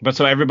 But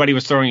so everybody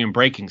was throwing in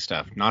breaking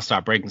stuff,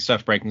 nonstop breaking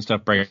stuff.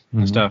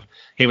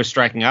 He was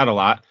striking out a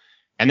lot.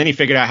 And then he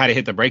figured out how to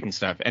hit the breaking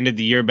stuff. Ended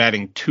the year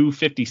batting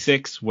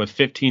 .256 with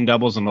 15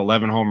 doubles and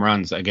 11 home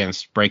runs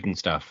against breaking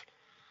stuff.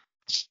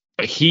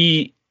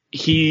 He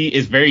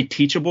is very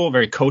teachable,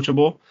 very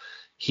coachable.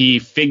 He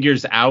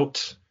figures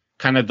out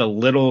kind of the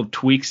little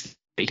tweaks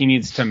that he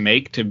needs to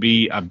make to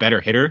be a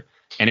better hitter.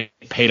 And it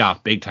paid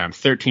off big time.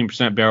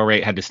 13% barrel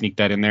rate, had to sneak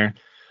that in there.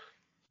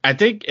 I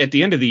think at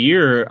the end of the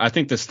year, I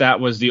think the stat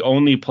was the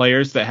only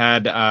players that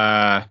had,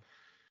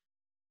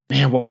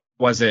 what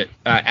was it?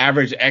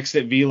 Average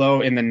exit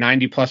velo in the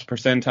 90+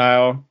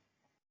 percentile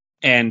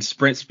and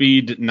sprint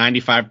speed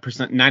 95%,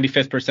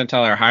 95th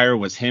percentile or higher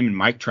was him and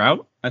Mike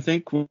Trout, I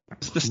think was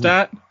the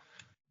stat.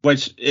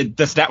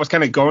 The stat was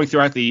kind of going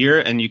throughout the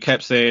year, and you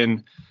kept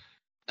saying,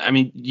 I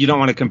mean, you don't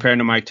want to compare him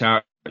to Mike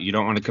Trout. You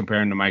don't want to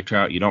compare him to Mike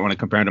Trout. You don't want to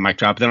compare him to Mike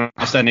Trout. But then all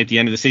of a sudden at the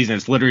end of the season,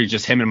 it's literally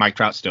just him and Mike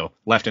Trout still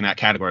left in that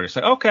category. It's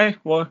okay,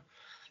 well,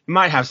 you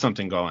might have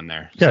something going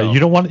there. Yeah, so, you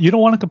don't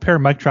want to compare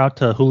Mike Trout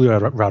to Julio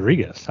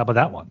Rodriguez. How about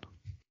that one?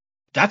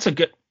 That's a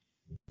good.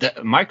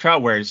 Mike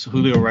Trout wears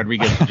Julio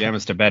Rodriguez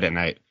pajamas to bed at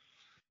night.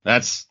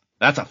 That's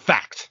a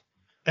fact.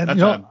 And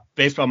that's a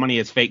baseball money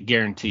is fake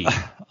guarantee.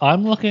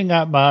 I'm looking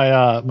at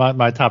my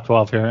my top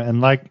 12 here,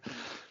 and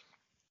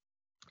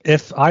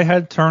if I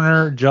had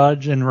Turner,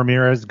 Judge, and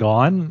Ramirez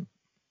gone,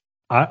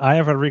 I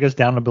have Rodriguez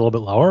down a little bit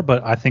lower,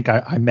 but I think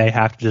I may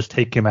have to just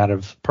take him out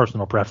of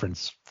personal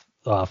preference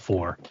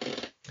 4.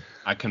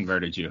 I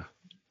converted you.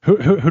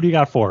 Who do you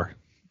got 4?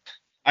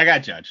 I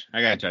got Judge.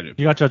 You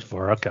got Judge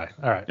 4. Okay.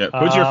 All right. Yeah,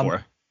 who's your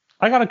 4?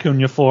 I got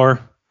Acuna 4.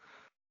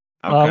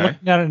 Okay.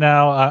 Looking at it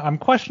now, I'm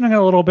questioning it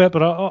a little bit,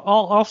 but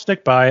I'll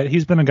stick by it.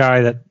 He's been a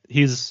guy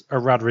he's a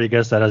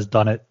Rodriguez that has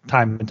done it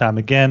time and time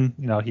again.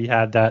 He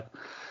had that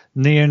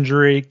knee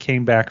injury,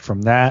 came back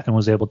from that, and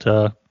was able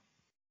to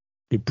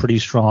be pretty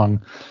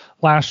strong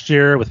last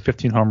year with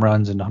 15 home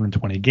runs in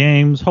 120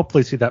 games.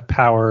 Hopefully see that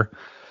power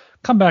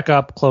come back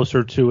up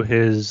closer to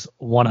his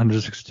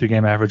 162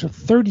 game average of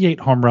 38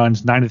 home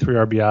runs, 93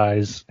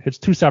 RBIs, hits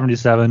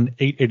 277,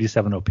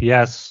 887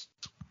 OPS.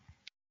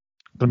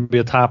 Going to be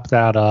atop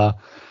that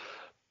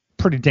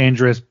pretty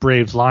dangerous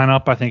Braves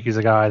lineup. I think he's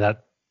a guy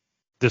that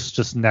this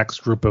just next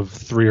group of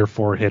 3 or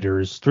 4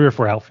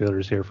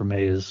 outfielders here for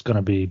me is going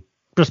to be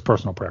just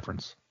personal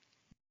preference.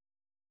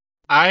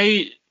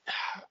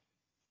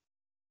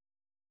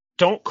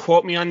 Don't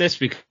quote me on this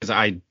because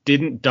I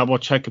didn't double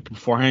check it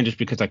beforehand just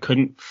because I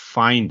couldn't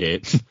find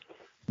it.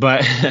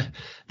 But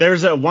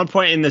there's at one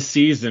point in the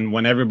season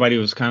when everybody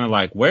was kind of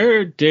like,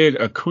 where did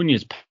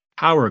Acuna's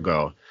power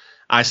go?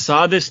 I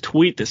saw this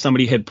tweet that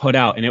somebody had put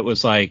out, and it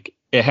was it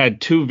had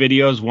 2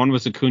 videos. One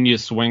was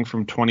Acuna's swing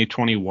from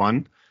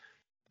 2021,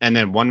 and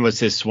then one was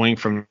his swing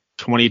from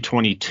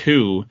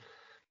 2022.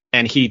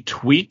 And he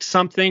tweaked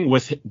something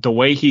with the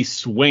way he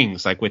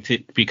swings,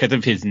 because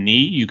of his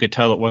knee, you could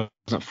tell it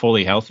wasn't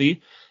fully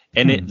healthy.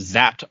 and it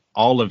zapped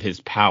all of his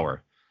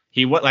power.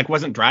 He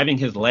wasn't driving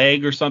his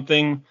leg or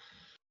something.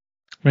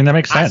 I mean, that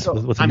makes sense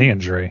with a knee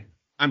injury.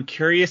 I'm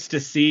curious to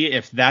see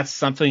if that's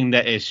something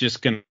that is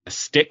just going to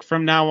stick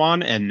from now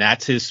on, and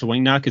that's his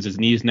swing now because his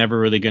knee is never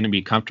really going to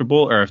be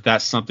comfortable, or if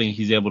that's something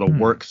he's able to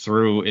work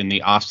through in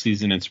the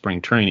offseason and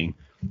spring training.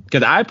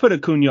 Because I put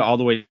Acuna all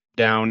the way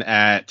down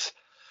at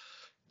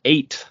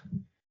 8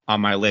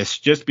 on my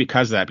list just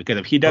because of that. Because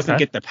if he doesn't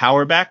get the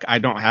power back, I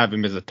don't have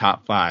him as a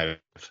top 5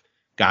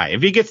 guy.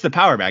 If he gets the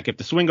power back, if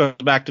the swing goes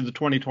back to the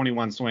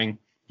 2021 swing,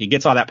 he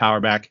gets all that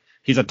power back,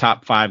 he's a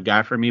top 5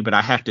 guy for me, but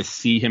I have to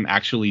see him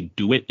actually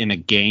do it in a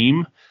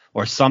game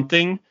or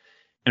something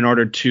in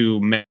order to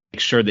make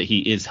sure that he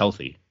is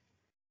healthy.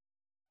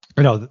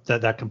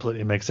 That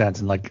completely makes sense.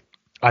 And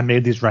I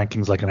made these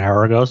rankings an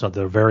hour ago, so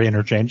they're very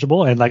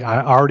interchangeable. And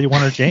I already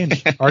want to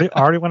change.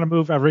 already want to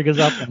move Rodriguez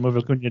up and move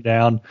Acuna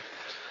down.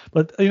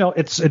 But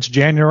it's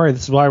January.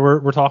 This is why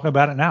we're talking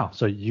about it now.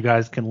 So you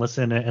guys can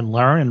listen and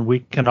learn, and we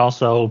can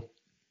also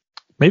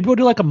maybe we'll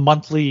do a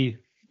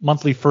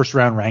monthly first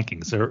round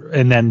rankings,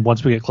 and then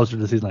once we get closer to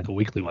the season, a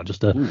weekly one,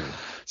 just to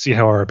see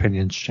how our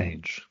opinions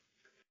change.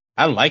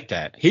 I like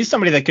that. He's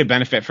somebody that could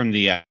benefit from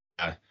the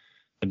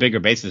bigger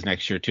bases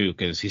next year too,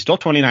 because he stole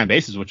 29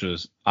 bases, which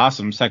was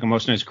awesome, second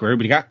most in his career,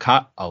 but he got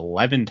caught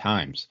 11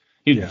 times.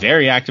 He was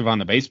very active on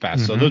the base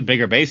pass. So those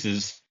bigger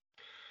bases,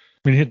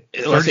 I mean,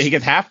 let's say he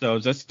gets half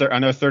those. That's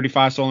another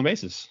 35 stolen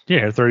bases.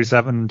 Yeah,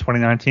 37 in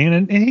 2019,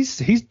 and he's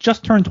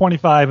just turned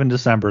 25 in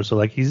December. So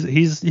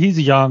he's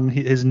young.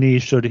 His knee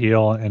should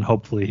heal, and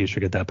hopefully he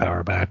should get that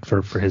power back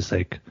for his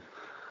sake.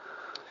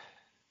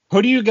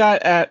 Who do you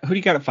got at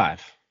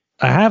 5?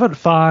 I have at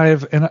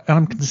 5, and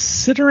I'm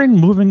considering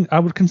moving. I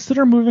would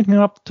consider moving him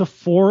up to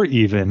 4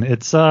 even.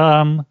 It's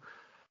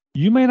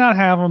you may not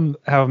have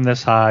him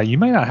this high. You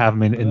may not have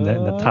him in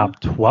the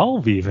top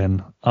 12 even.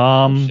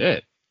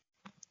 Shit.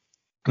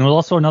 And there's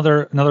also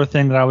another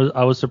thing that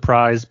I was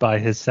surprised by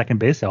his second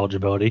base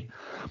eligibility.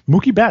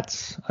 Mookie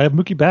Betts. I have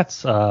Mookie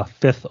Betts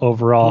 5th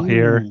overall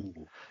here.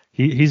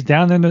 He's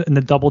down in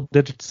the double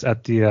digits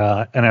at the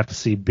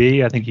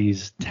NFCB. I think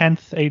he's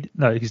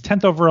 10th. He's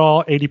 10th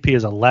overall. ADP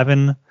is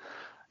 11.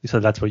 So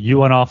that's what you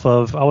went off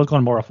of. I was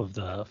going more off of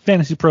the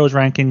Fantasy Pros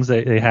rankings.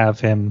 They have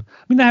him.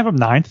 I mean, they have him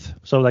 9th.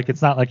 So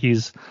it's not like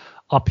he's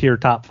up here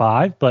top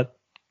 5, but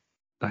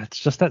it's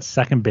just that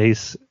second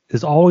base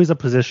is always a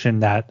position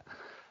that,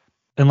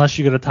 unless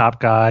you get a top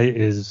guy,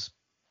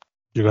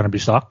 you're going to be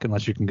stuck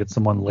unless you can get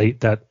someone late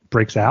that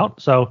breaks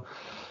out. So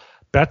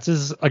Betts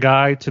is a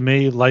guy to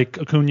me like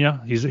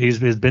Acuna. He's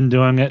been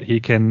doing it. He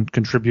can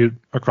contribute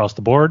across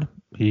the board.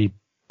 He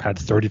had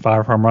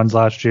 35 home runs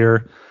last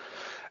year.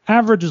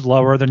 Average is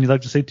lower than you'd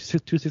like to say,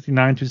 269,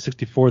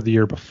 264 the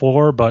year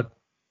before, but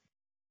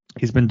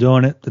he's been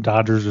doing it. The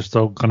Dodgers are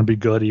still going to be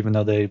good, even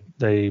though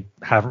they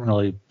haven't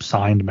really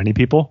signed many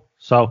people.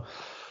 So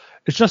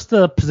it's just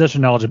the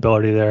position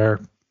eligibility there.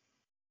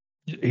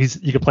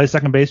 You can play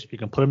second base. You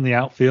can put him in the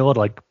outfield.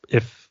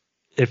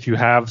 If you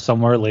have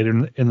somewhere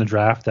later in the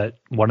draft that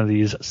one of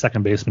these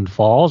second basemen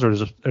falls, or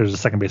there's a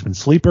second baseman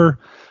sleeper,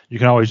 you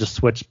can always just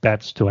switch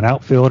Betts to an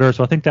outfielder.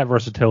 So I think that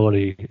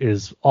versatility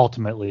is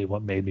ultimately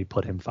what made me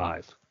put him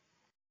 5.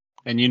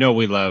 And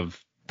we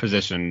love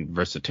position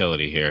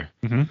versatility here.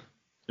 Mm-hmm.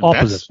 All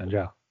positions,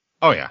 yeah.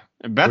 Oh yeah,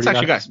 and Betts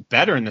actually got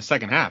better in the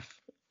second half.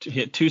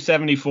 Hit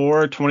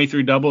 274,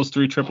 23 doubles,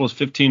 3 triples,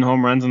 15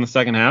 home runs in the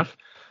second half.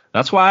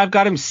 That's why I've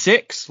got him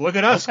 6. Look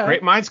at us. Okay.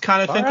 Great minds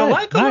kind of think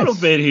alike a little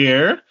bit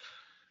here.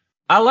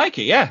 I like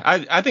it. Yeah,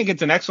 I think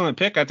it's an excellent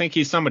pick. I think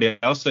he's somebody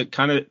else that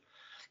kind of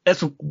 –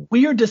 it's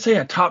weird to say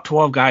a top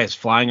 12 guy is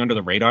flying under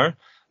the radar.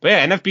 But,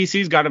 yeah,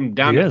 NFBC's got him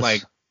down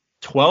to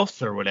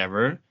 12th or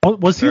whatever.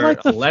 Was he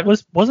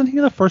wasn't he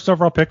the first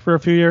overall pick for a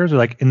few years,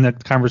 or in the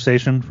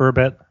conversation for a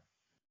bit?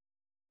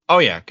 Oh,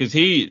 yeah, because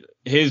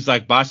his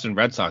Boston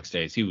Red Sox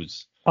days, he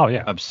was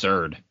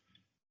absurd.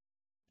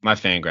 My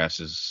Fangraphs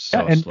is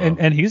so slow.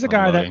 And he's a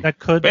guy that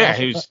could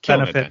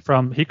benefit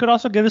from. He could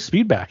also get his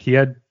speed back. He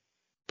had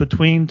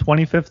between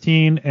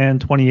 2015 and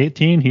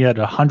 2018, he had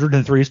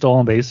 103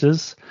 stolen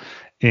bases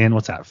in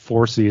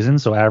 4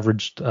 seasons, so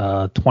averaged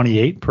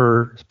 28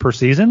 per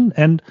season.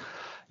 And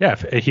yeah,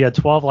 if he had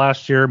 12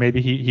 last year,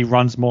 maybe he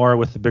runs more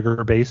with the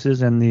bigger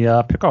bases and the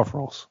pickoff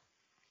roles.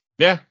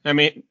 Yeah, I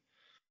mean,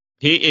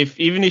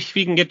 even if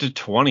he can get to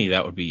 20,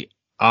 that would be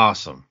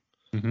awesome.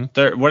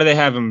 Mm-hmm. What do they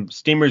have him?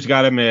 Steamer's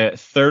got him at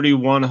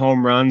 31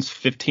 home runs,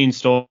 15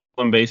 stolen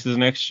bases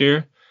next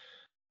year.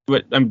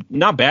 But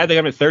not bad. They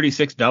got him at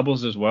 36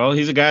 doubles as well.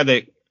 He's a guy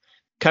that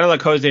kind of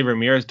like Jose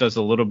Ramirez does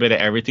a little bit of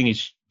everything.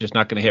 He's just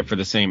not going to hit for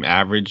the same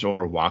average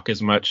or walk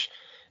as much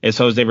as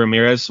Jose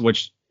Ramirez,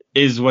 which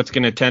is what's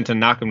going to tend to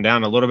knock him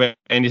down a little bit.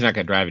 And he's not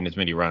going to drive in as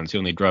many runs. He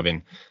only drove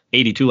in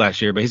 82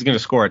 last year, but he's going to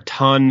score a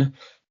ton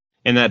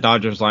in that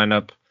Dodgers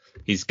lineup.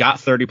 He's got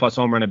 30-plus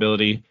home run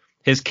ability.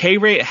 His K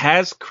rate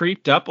has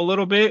creeped up a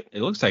little bit.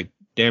 It looks like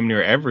damn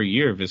near every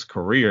year of his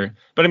career.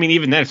 But, I mean,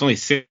 even then, it's only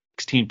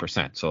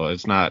 16%. So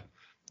it's not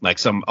like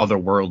some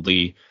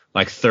otherworldly,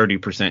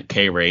 30%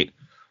 K rate.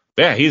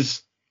 But, yeah,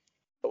 he's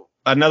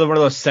another one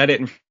of those set it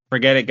and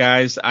forget it,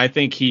 guys. I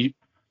think he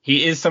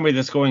is somebody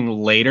that's going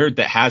later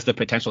that has the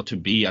potential to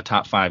be a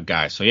top 5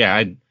 guy. So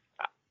yeah,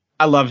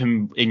 I love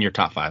him in your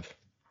top 5.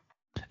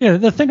 Yeah,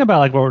 the thing about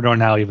like what we're doing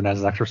now, even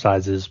as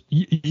exercises,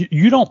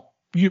 you don't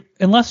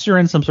unless you're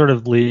in some sort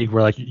of league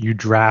where like you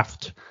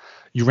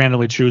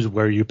randomly choose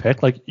where you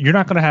pick. Like you're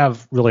not going to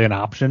have really an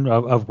option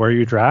of where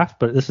you draft.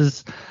 But I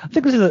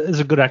think this is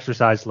a good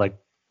exercise to like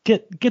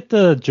get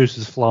the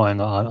juices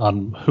flowing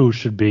on who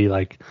should be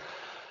like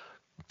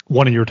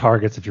one of your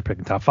targets if you're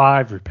picking top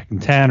 5, or you're picking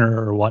 10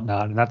 or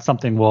whatnot. And that's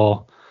something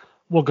we'll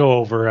go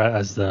over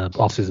as the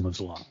offseason moves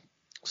along.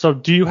 So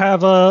do you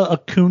have a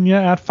Acuna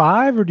at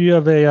 5, or do you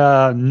have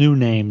a new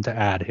name to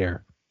add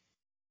here?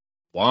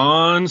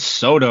 Juan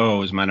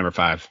Soto is my number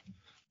 5.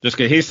 Just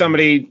because he's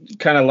somebody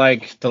kind of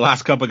like the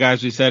last couple of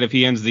guys we said, if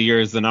he ends the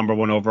year as the number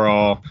 1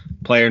 overall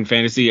player in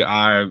fantasy,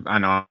 I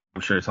know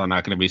I'm sure so I'm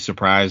not going to be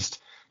surprised.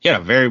 He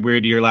had a very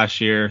weird year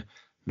last year,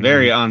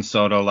 very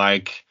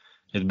un-Soto-like.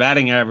 His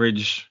batting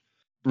average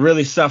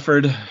really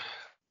suffered.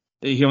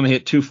 He only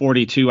hit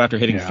 242 after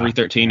hitting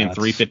 313 and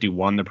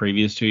 351 the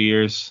previous 2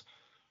 years.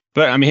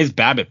 But, I mean, his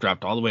BABIP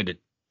dropped all the way to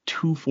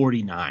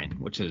 249,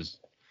 which is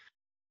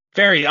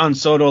very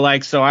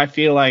un-Soto-like. So I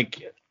feel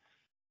like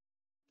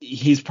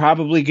he's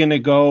probably going to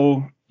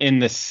go in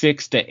the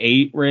 6 to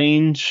 8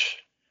 range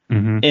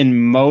in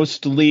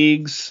most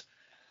leagues.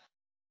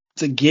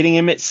 So getting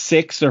him at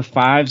 6 or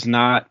 5 is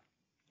not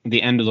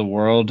the end of the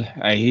world.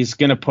 He's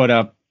going to put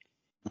up.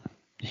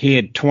 He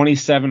had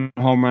 27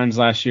 home runs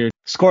last year,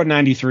 scored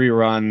 93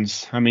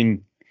 runs. I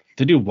mean,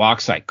 the dude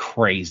walks like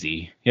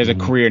crazy. He has a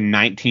career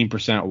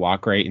 19%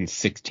 walk rate and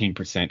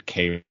 16%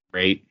 K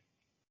rate.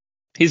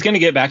 He's going to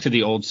get back to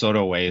the old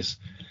Soto ways.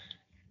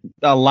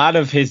 A lot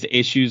of his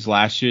issues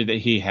last year that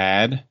he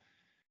had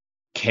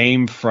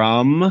came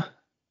from, where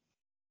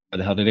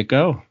the hell did it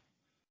go?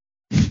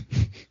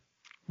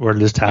 Where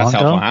did his talent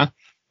go? Huh?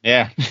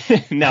 Yeah.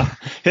 No,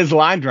 his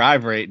line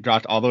drive rate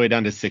dropped all the way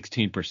down to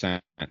 16%,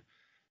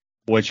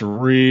 which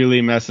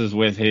really messes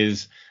with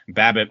his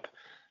BABIP.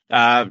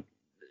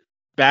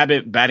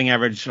 BABIP, batting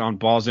average on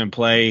balls in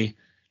play,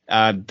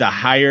 the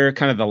higher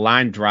kind of the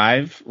line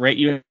drive rate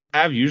you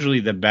have, usually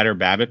the better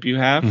BABIP you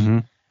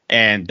have.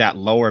 And that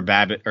lower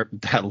BABIP or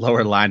that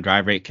lower line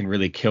drive rate can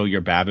really kill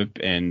your BABIP,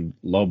 and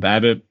low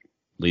BABIP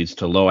leads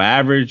to low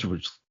average,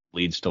 which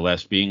leads to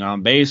less being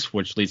on base,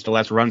 which leads to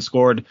less runs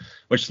scored,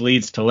 which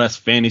leads to less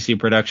fantasy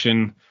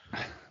production.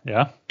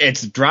 Yeah.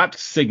 It's dropped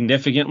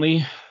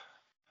significantly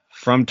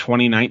from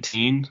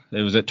 2019.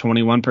 It was at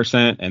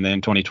 21%, and then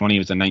 2020 it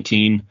was at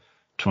 19.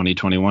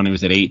 2021 it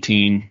was at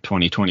 18.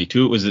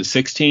 2022 it was at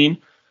 16.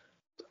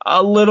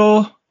 A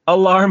little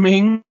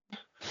alarming,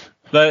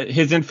 but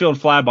his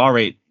infield fly ball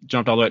rate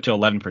jumped all the way up to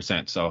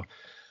 11%. So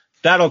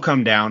that'll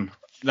come down.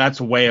 That's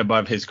way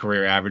above his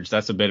career average.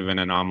 That's a bit of an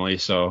anomaly.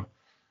 So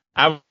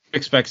I would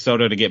expect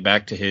Soto to get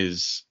back to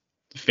his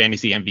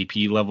fantasy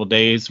MVP level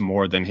days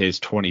more than his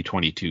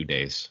 2022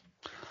 days.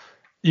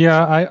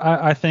 Yeah,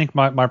 I think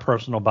my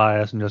personal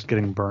bias and just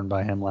getting burned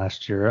by him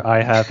last year,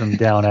 I have him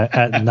down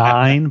at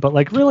 9. But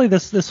like really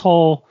this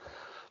whole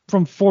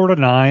from 4 to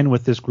 9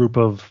 with this group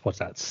of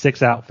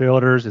 6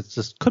 outfielders, it's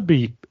just could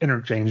be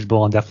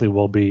interchangeable and definitely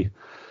will be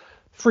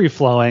free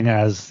flowing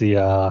as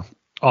the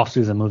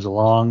offseason moves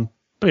along.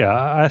 But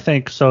yeah, I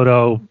think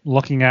Soto,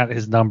 looking at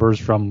his numbers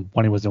from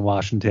when he was in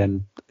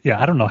Washington,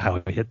 I don't know how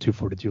he hit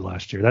 242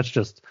 last year. That's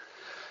just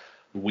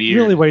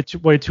weird. Really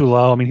way too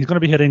low. I mean, he's going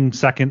to be hitting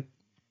second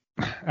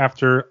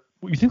after.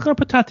 You think they're going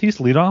to put Tatis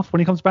leadoff when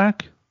he comes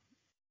back?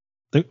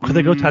 Could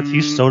they go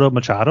Tatis, Soto,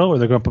 Machado, or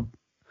they're going to put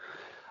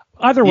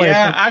either way?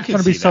 Yeah, it's going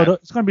to be Soto.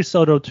 It's going to be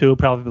Soto 2,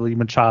 probably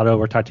Machado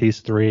or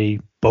Tatis 3.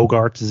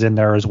 Bogarts is in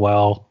there as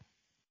well.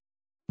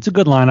 It's a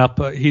good lineup,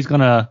 but he's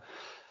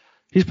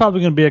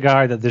probably going to be a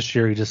guy that this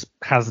year he just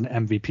has an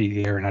MVP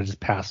year, and I just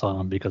pass on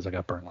him because I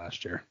got burned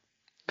last year.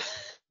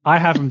 I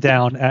have him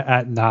down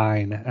at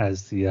 9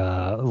 as the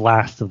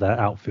last of that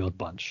outfield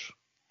bunch.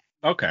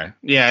 Okay.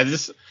 Yeah,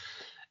 this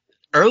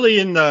early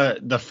in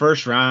the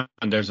first round,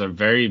 there's a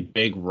very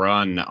big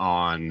run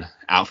on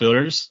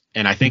outfielders,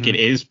 and I think it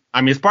is.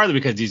 I mean, it's partly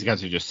because these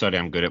guys are just so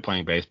damn good at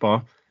playing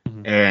baseball,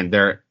 and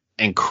they're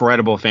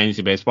incredible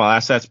fantasy baseball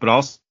assets, but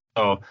also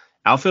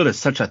outfield is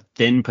such a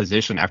thin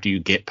position after you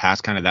get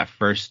past kind of that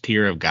first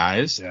tier of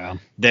guys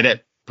that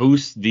it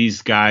boosts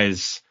these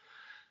guys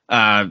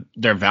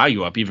their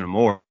value up even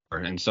more.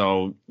 And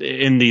so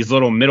in these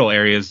little middle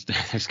areas,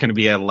 there's going to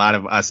be a lot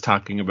of us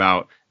talking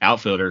about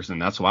outfielders,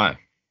 and that's why.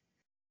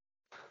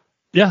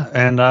 Yeah,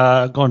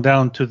 and going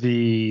down to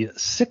the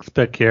 6th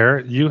pick here,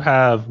 you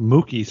have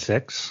Mookie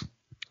 6.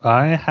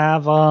 I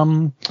have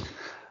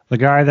the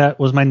guy that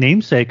was my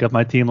namesake of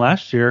my team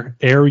last year,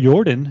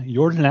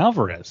 Yordan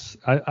Alvarez.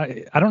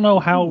 I don't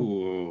know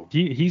how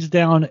he's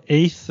down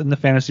 8th in the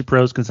Fantasy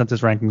Pros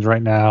consensus rankings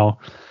right now.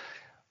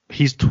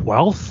 He's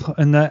 12th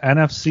in the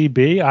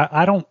NFCB.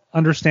 I don't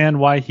understand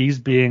why he's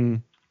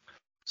being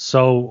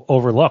so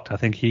overlooked. I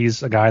think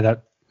he's a guy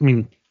that, I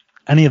mean,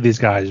 any of these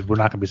guys, we're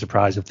not going to be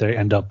surprised if they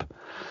end up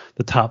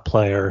the top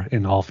player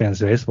in all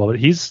fantasy baseball. But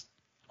he's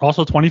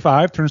Also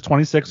 25, turns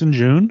 26 in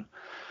June.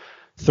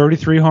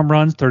 33 home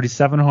runs,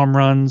 37 home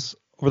runs.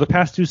 Over the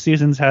past 2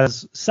 seasons,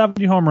 has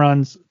 70 home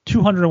runs,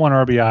 201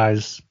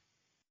 RBIs,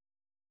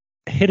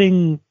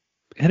 hitting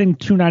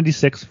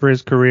 296 for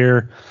his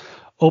career.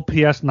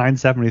 OPS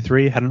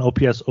 973, had an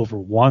OPS over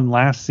 1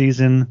 last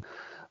season.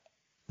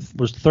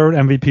 Was third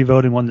MVP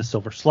voting, won the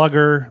Silver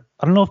Slugger.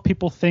 I don't know if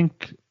people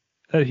think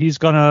that he's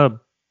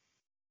gonna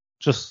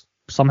just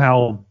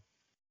somehow.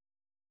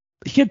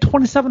 He had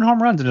 27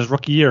 home runs in his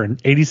rookie year in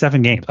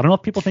 87 games. I don't know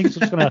if people think he's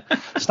just gonna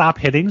stop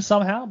hitting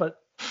somehow, but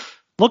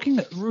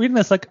reading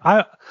this, like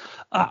I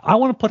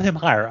want to put him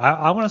higher.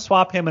 I want to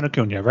swap him and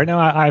Acuna. Right now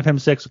I have him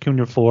 6,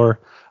 Acuna 4.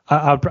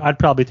 I'd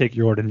probably take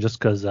Jordan just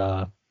because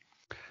I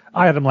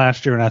had him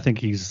last year and I think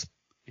he's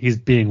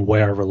being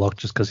way overlooked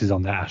just because he's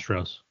on the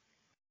Astros.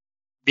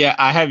 Yeah,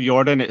 I have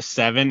Jordan at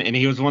 7, and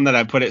he was one that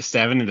I put at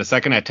 7. And the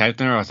second I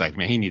typed in, I was like,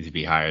 man, he needs to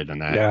be higher than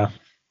that. Yeah.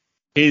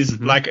 He's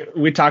like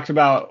we talked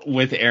about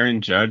with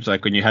Aaron Judge,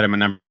 like when you had him at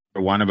number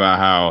 1 about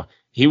how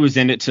he was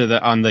in it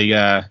on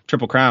the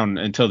Triple Crown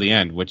until the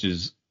end, which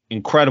is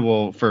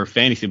incredible for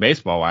fantasy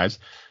baseball wise.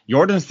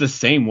 Jordan's the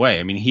same way.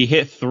 I mean, he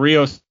hit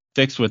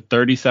 306 with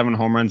 37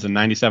 home runs and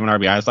 97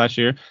 RBIs last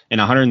year in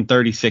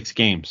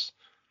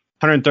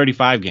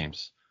 135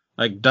 games.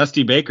 Like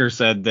Dusty Baker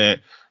said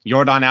that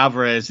Yordan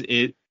Alvarez,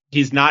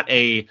 he's not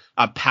a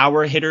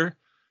power hitter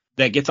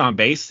that gets on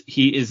base.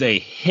 He is a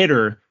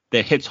hitter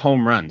that hits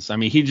home runs. I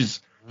mean, he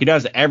does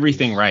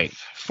everything right.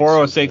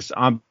 406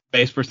 on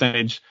base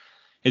percentage.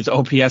 His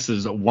OPS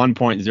is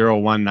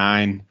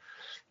 1.019.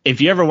 If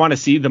you ever want to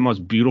see the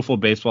most beautiful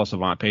Baseball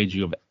Savant page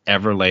you have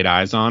ever laid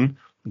eyes on,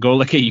 go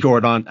look at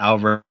Yordan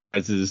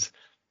Alvarez's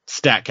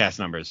StatCast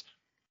numbers.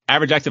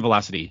 Average exit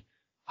velocity,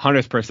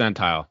 100th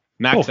percentile.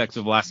 Max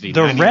exit velocity.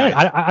 The 99. Red,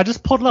 I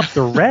just pulled it up.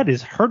 The red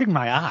is hurting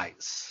my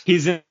eyes.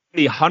 He's in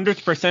the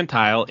 100th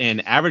percentile in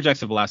average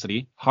exit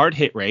velocity, hard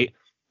hit rate,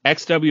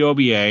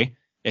 XWOBA,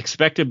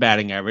 expected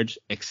batting average,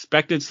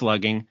 expected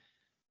slugging,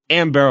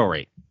 and barrel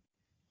rate.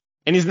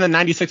 And he's in the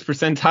 96th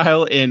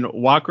percentile in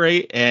walk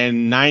rate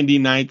and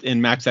 99th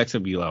in max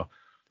exit velo.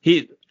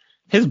 His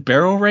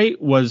barrel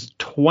rate was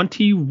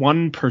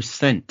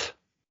 21%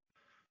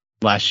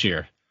 last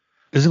year.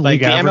 Isn't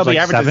league average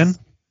like 7?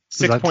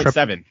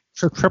 6.7.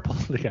 Triple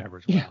league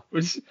average. Wow. Yeah,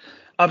 which is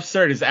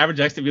absurd. His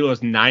average exit velo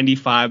is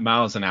 95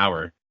 miles an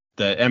hour.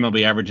 The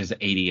MLB average is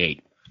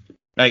 88.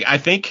 Like, I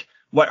think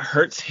what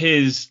hurts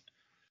his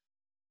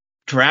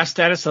draft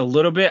status a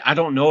little bit, I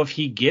don't know if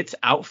he gets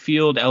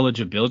outfield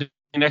eligibility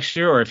next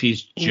year or if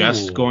he's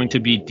just going to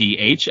be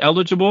DH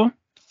eligible.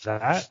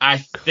 I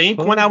think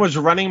when I was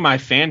running my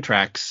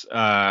Fantrax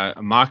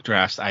mock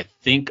drafts, I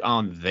think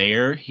on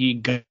there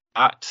he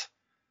got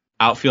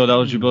outfield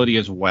eligibility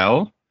as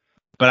well.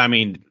 But I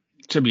mean,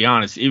 to be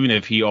honest, even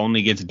if he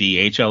only gets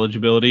DH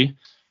eligibility,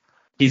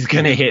 he's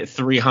going to hit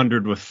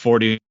 300 with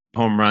 40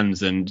 home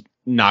runs and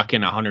knock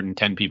in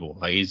 110 people.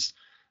 Like, he's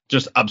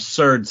just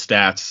absurd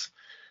stats.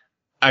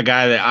 A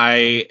guy that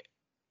I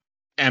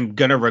am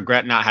going to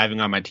regret not having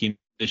on my team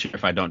this year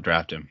if I don't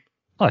draft him.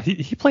 Oh,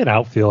 he played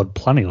outfield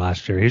plenty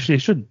last year. He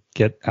should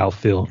get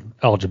outfield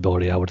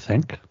eligibility, I would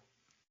think.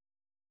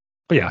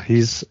 But yeah, he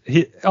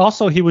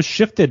was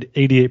shifted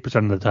 88%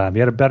 of the time. He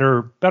had a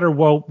better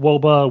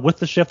WOBA with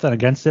the shift than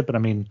against it. But I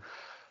mean,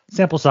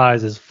 sample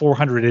size is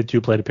 482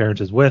 plate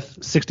appearances with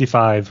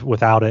 65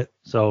 without it.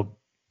 So,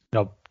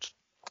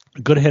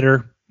 good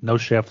hitter, no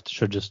shift,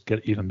 should just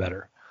get even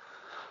better.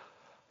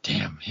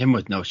 Damn, him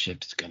with no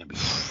shift is going to be.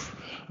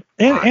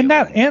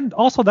 And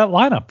also that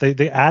lineup,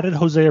 they added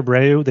Jose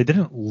Abreu. They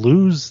didn't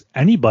lose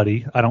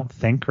anybody, I don't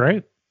think,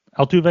 right?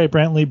 Altuve,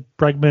 Brantley,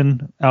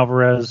 Bregman,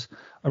 Alvarez,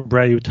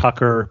 Abreu,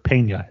 Tucker,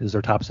 Pena is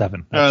their top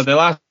 7. They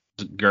lost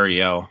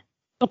Gurriel.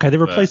 Okay, they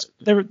replaced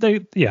they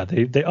upgraded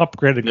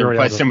Gurriel. They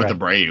replaced him with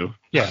Abreu.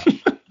 Yeah.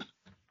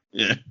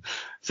 Yeah.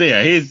 So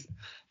yeah,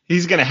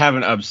 he's gonna have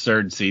an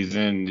absurd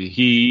season.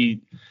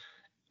 He's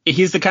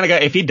the kind of guy,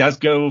 if he does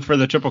go for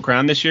the Triple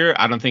Crown this year,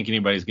 I don't think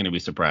anybody's gonna be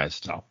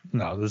surprised.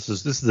 No, this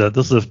is a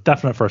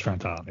definite first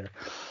round talent here.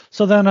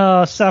 So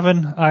then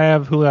 7, I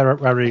have Julio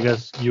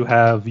Rodriguez. You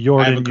have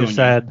Jordan. You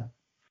said.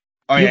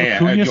 Oh yeah,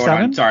 Acuna, Jordan.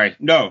 7? Sorry,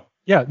 no.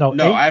 Yeah, no.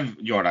 8, I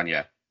have Jordan.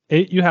 Yeah.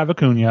 8, you have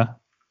Acuna.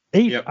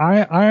 8, yep.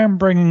 I am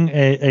bringing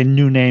a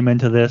new name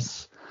into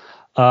this.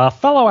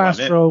 Fellow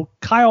Astro,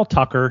 Kyle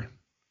Tucker.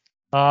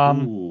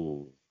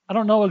 Ooh. I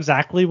don't know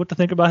exactly what to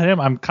think about him.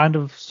 I'm kind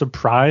of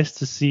surprised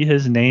to see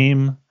his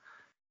name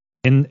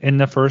in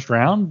the first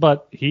round,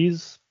 but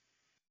he's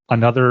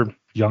another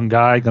young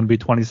guy, going to be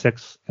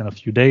 26 in a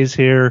few days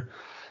here.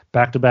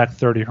 Back-to-back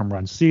 30 home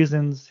run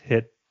seasons,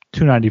 hit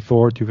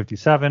 294,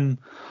 257,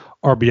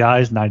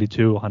 RBIs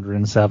 92,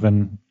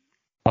 107.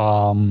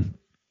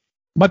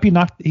 Might be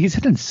not. He's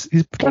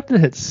projected to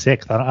hit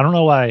 6th. I don't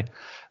know why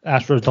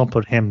Astros don't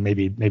put him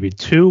maybe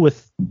 2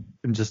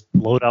 and just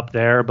load up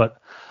there,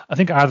 but I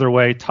think either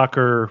way,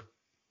 Tucker.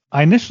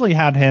 I initially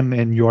had him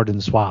in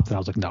Jordan swapped, and I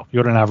was like, no,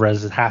 Jordan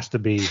Alvarez has to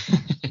be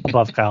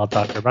above Kyle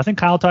Tucker. But I think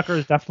Kyle Tucker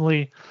is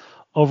definitely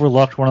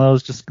overlooked. One of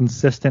those just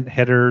consistent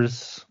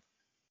hitters.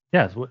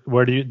 Yes.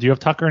 Where do you have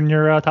Tucker in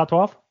your top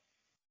 12?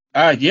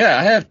 Yeah,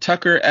 I have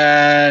Tucker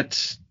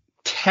at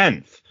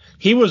 10th.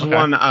 He was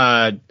one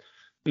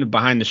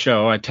behind the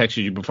show. I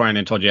texted you before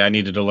and told you I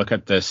needed to look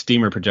at the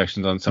steamer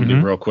projections on somebody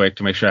real quick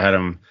to make sure I had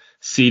him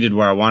seated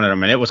where I wanted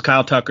him, and it was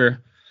Kyle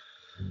Tucker.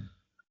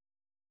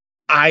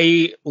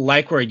 I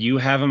like where you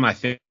have him, I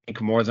think,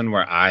 more than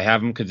where I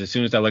have him, because as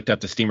soon as I looked up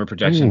the steamer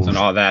projections and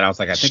all that, I was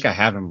like, I think I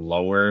have him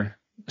lower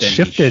than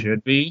he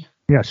should be.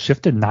 Yeah,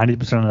 shifted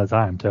 90% of the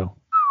time, too.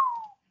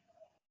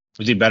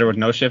 Was he better with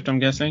no shift, I'm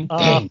guessing?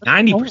 Dang,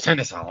 90%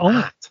 is a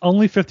lot.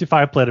 Only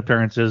 55 plate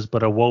appearances,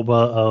 but a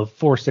WOBA of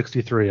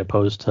 463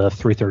 opposed to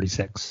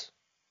 336.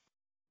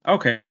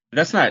 Okay,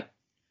 that's not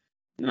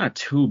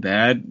too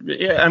bad.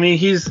 Yeah, I mean,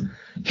 his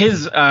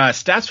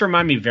stats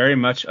remind me very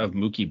much of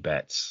Mookie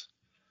Betts.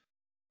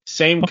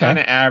 Same kind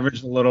of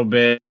average a little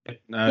bit.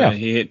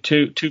 He hit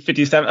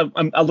 257,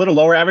 a little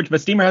lower average,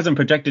 but Steamer has him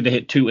projected to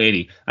hit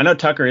 280. I know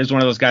Tucker is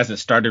one of those guys that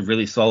started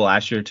really slow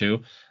last year,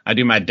 too. I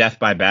do my Death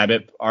by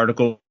BABIP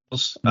articles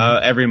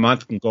every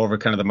month and go over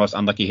kind of the most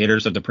unlucky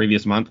hitters of the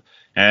previous month.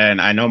 And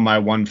I know my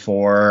one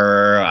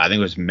for, I think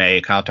it was May,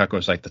 Kyle Tucker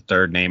was like the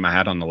third name I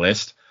had on the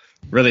list.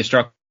 Really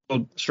struggled,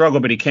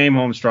 but he came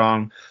home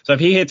strong. So if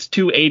he hits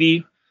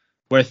 280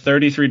 with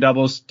 33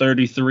 doubles,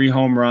 33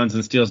 home runs,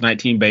 and steals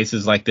 19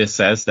 bases like this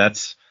says,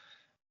 that's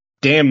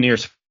damn near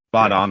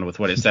spot on with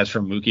what it says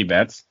from Mookie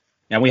Betts.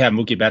 And we have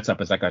Mookie Betts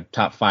up as like a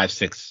top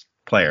 5-6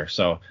 player.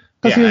 So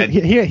yeah,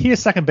 he is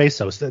second base,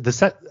 though.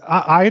 So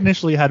I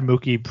initially had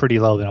Mookie pretty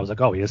low, then I was like,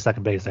 oh, he is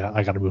second base.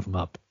 I got to move him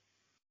up.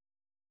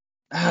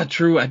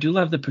 True. I do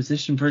love the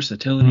position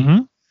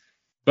versatility.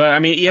 But, I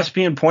mean,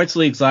 ESPN points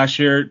leagues last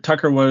year,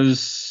 Tucker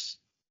was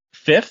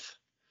 5th,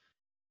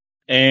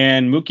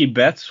 and Mookie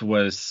Betts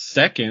was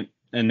 2nd,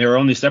 and they were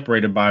only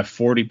separated by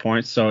 40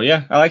 points. So,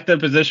 yeah, I like the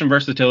position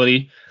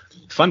versatility.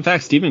 Fun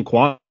fact, Stephen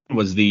Kwan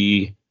was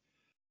the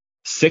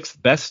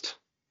 6th best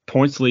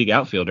points league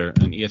outfielder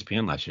in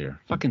ESPN last year.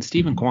 Fucking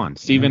Stephen Kwan.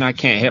 Stephen, I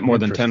can't hit more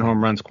than 10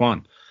 home runs,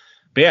 Kwan.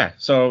 But yeah,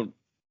 so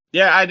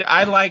yeah,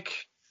 I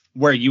like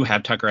where you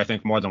have Tucker, I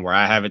think, more than where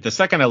I have it. The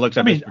second I looked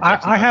up,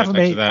 I have him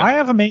 8. I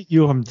have him 8.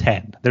 You have him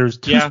 10. There's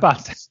 2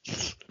 spots.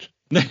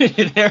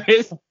 There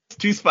is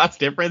 2 spots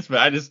difference,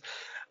 but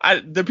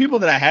the people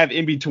that I have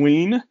in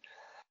between.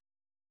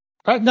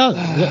 No,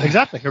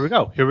 exactly. Here we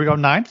go.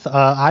 9th.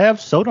 I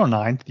have Soto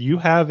 9th. You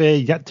have a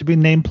yet to be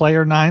named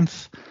player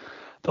 9th.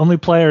 The only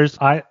players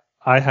I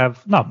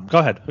have. No, go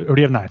ahead. Who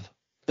do you have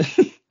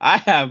 9th? I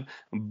have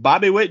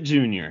Bobby Witt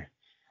Jr.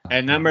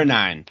 at number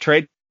 9.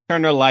 Trey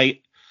Turner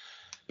light.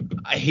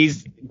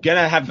 He's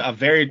gonna have a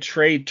very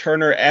Trey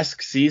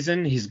Turner-esque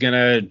season. He's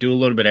gonna do a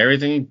little bit of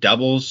everything,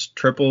 doubles,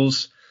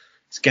 triples.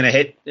 He's gonna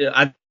hit.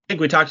 I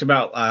think we talked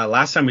about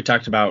last time we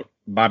talked about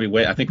Bobby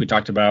Witt. I think we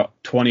talked about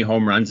 20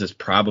 home runs is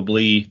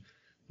probably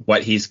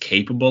what he's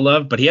capable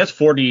of, but he has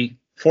 40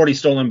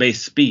 stolen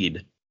base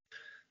speed.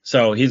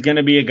 So he's going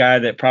to be a guy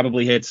that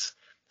probably hits.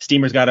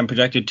 Steamer's got him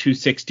projected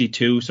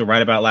 262, so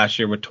right about last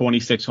year with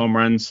 26 home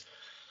runs.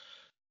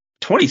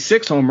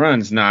 26 home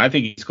runs? No, I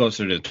think he's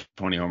closer to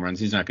 20 home runs.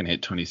 He's not going to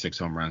hit 26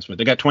 home runs, but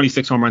they got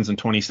 26 home runs and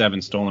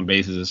 27 stolen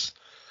bases.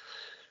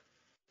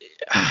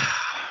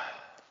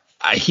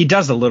 He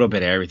does a little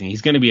bit of everything.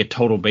 He's going to be a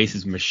total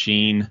bases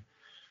machine.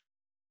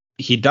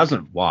 He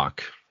doesn't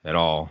walk at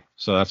all,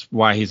 so that's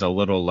why he's a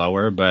little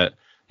lower. But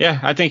yeah,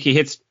 I think he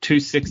hits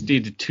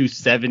 260 to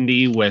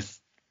 270 with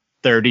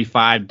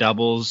 35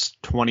 doubles,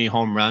 20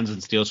 home runs,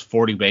 and steals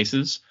 40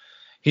 bases.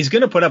 He's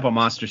going to put up a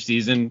monster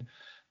season.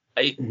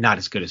 Not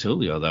as good as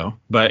Julio, though.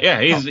 But yeah,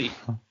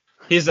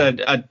 he's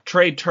a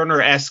Trey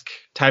Turner-esque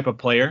type of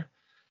player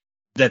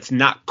that's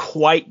not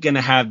quite going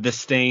to have the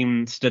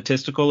same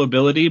statistical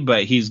ability,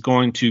 but he's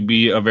going to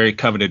be a very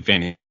coveted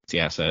fantasy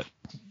asset.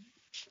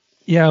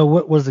 Yeah,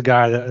 what was the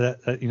guy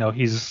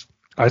that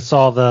I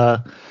saw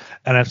the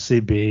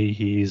NFCB.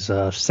 He's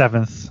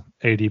 7th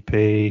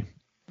ADP.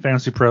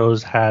 Fantasy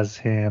Pros has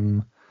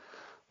him.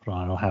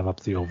 I don't have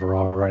up the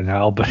overall right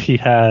now, but he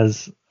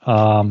has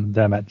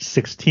them at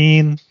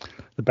 16,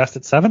 the best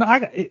at 7.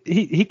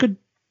 He could,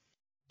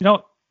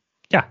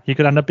 he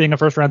could end up being a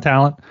first round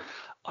talent.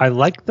 I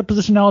like the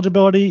position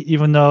eligibility,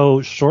 even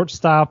though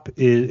shortstop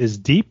is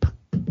deep.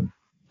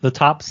 The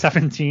top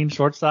 17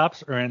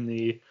 shortstops are in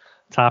the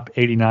top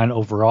 89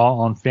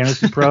 overall on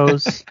Fantasy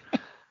Pros.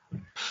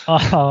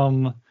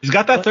 He's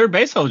got that third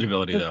base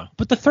eligibility though.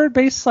 But the third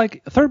base,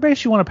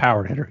 you want a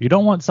power hitter. You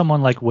don't want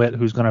someone like Witt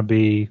who's going to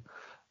be.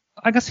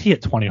 I guess he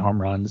hit 20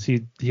 home runs.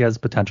 He has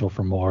potential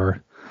for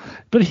more,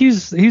 but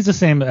he's the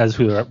same as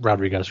Julio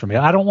Rodriguez for me.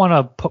 I don't want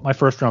to put my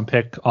first round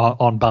pick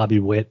on Bobby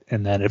Witt,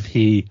 and then if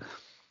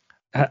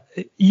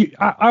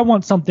I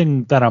want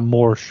something that I'm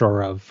more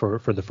sure of for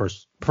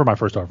my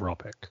first overall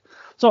pick.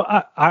 So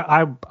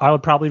I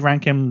would probably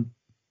rank him.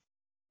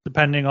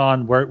 Depending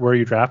on where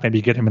you draft,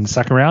 maybe get him in the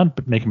second round,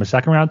 but make him a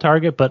second round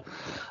target. But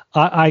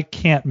I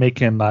can't make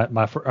him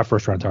a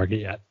first round target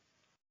yet.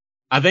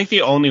 I think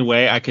the only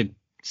way I could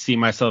see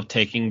myself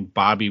taking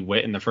Bobby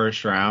Witt in the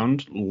first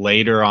round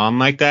later on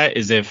like that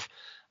is if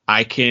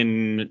I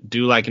can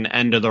do like an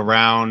end of the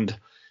round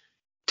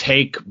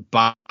take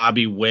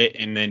Bobby Witt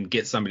and then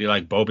get somebody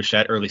like Bo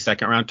Bichette early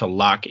second round to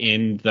lock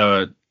in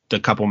the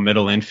couple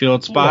middle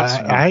infield spots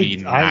would be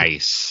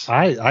nice.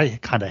 I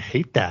kind of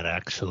hate that,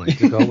 actually,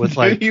 to go with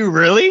like. Do you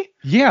really?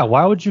 Yeah.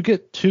 Why would you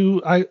get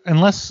two?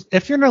 Unless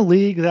if you're in a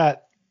league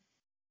that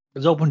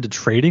is open to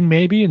trading,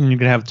 maybe, and you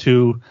can have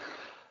two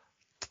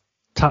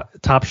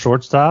top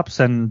shortstops,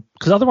 and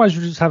because otherwise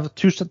you just have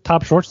two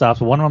top shortstops.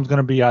 One of them's going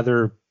to be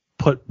either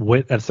put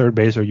Witt at third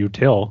base or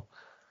util.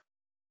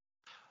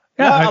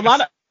 Yeah,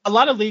 well, a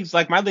lot of leagues,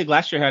 like my league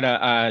last year, had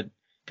a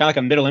kind of like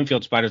a middle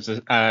infield spot. It's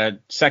a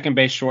second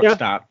base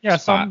shortstop. Yeah.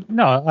 Spot.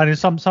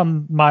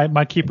 Some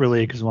my keeper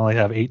league, because we only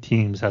have 8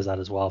 teams, has that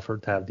as well to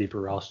have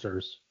deeper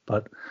rosters.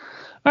 But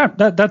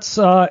that's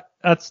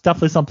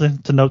definitely something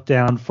to note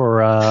down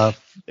for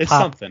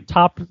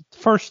top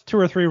first 2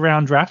 or 3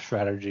 round draft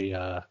strategy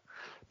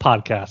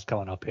podcast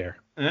coming up here.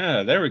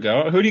 Yeah, there we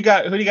go. Who do you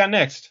got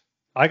next?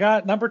 I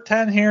got number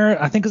 10 here.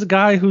 I think is a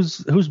guy who's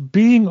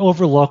being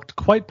overlooked,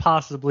 quite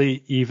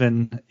possibly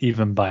even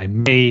by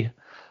me.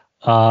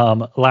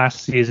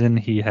 Last season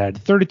he had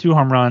 32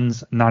 home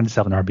runs,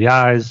 97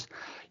 RBIs.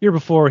 Year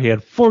before he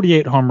had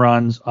 48 home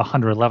runs,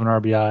 111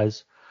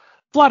 RBIs.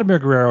 Vladimir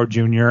Guerrero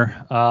Jr.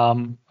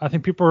 I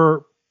think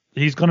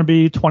he's going to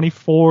be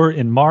 24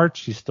 in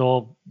March. He's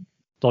still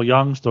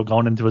young, still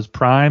going into his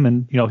prime,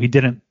 and he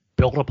didn't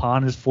build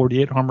upon his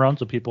 48 home runs,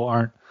 so people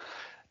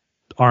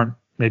aren't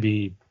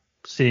maybe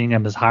seeing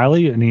him as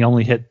highly, and he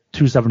only hit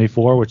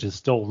 274, which is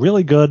still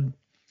really good.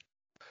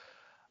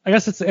 I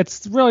guess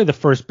it's really the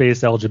first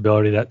base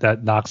eligibility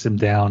that knocks him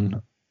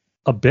down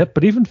a bit,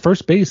 but even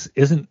first base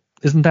isn't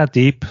that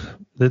deep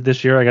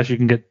this year. I guess you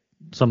can get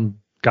some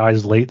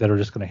guys late that are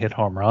just going to hit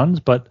home runs,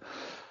 but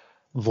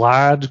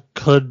Vlad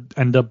could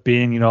end up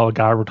being, a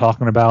guy we're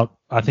talking about.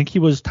 I think he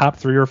was top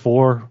 3 or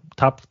 4,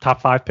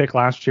 top 5 pick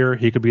last year.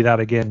 He could be that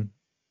again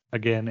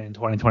in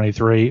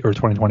 2023 or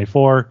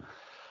 2024.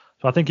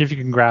 So I think if you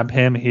can grab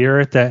him here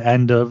at the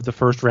end of the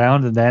first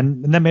round and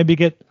then maybe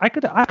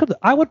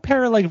I would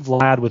pair like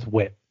Vlad with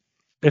Witt.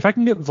 If I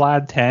can get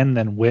Vlad 10,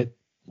 then Witt,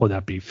 would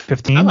that be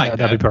 15? I like that.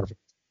 That'd be perfect.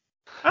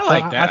 I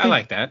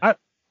like that.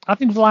 I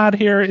think Vlad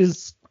here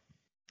is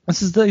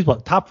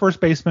the top first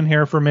baseman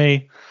here for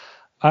me.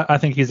 I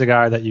think he's a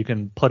guy that you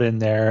can put in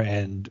there,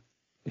 and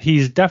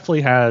he's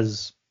definitely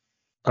has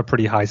a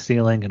pretty high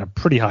ceiling and a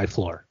pretty high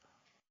floor.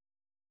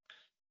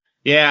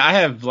 Yeah, I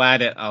have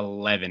Vlad at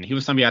 11. He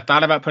was somebody I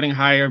thought about putting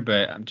higher,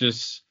 but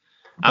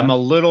I'm a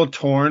little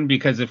torn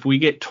because if we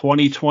get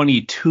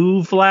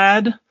 2022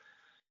 Vlad,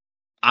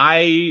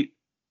 I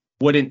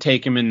wouldn't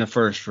take him in the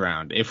first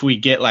round. If we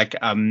get like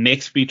a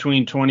mix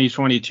between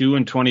 2022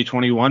 and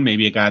 2021,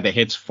 maybe a guy that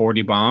hits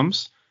 40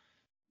 bombs,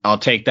 I'll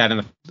take that in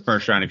the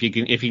first round. If you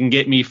can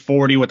get me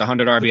 40 with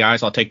 100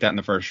 RBIs, I'll take that in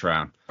the first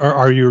round.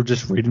 Are you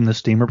just reading the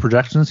Steamer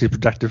projections? He's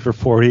projected for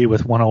 40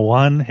 with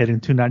 101, hitting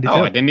 292.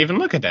 Oh, I didn't even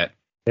look at that.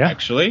 Yeah,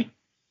 actually,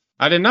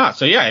 I did not.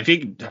 So yeah, if he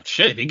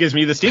gives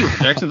me the Steamer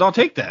projections, I'll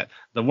take that.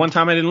 The one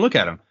time I didn't look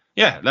at him,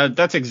 yeah,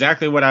 that's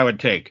exactly what I would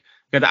take.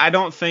 Because I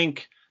don't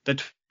think the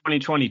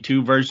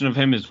 2022 version of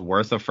him is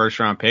worth a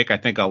first round pick. I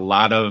think a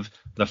lot of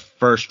the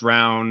first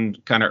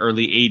round kind of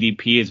early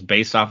ADP is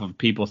based off of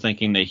people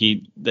thinking that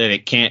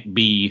it can't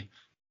be.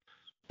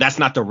 That's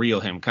not the real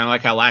him. Kind of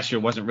like how last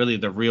year wasn't really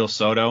the real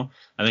Soto.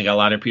 I think a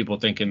lot of people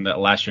thinking that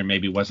last year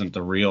maybe wasn't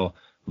the real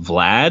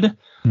Vlad.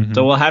 Mm-hmm.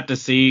 So we'll have to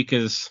see,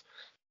 because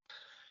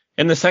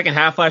in the second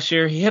half last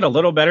year, he hit a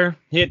little better.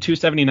 He hit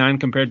 279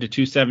 compared to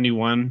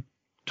 271,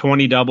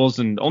 20 doubles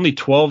and only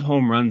 12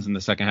 home runs in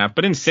the second half,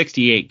 but in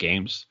 68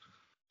 games.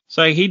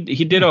 So he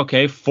did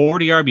okay.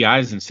 40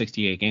 RBIs in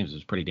 68 games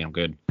is pretty damn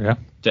good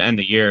to end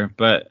the year.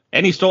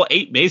 And he stole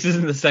 8 bases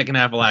in the second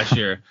half of last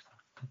year.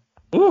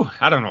 Ooh,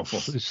 I don't know if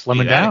we'll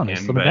slimming down.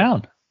 Slimming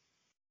down.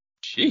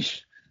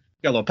 Sheesh.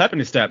 Got a little pep in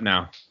his step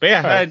now. But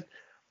yeah, right.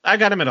 I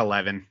got him at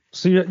 11.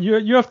 So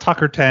you have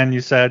Tucker 10,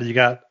 you said. You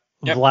got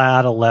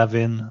Vlad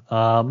 11.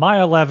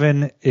 My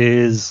 11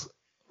 is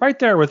right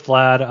there with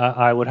Vlad.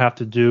 I would have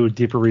to do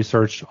deeper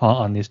research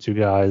on these two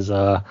guys.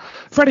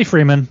 Freddie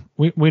Freeman,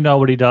 we know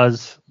what he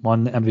does.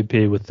 Won the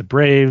MVP with the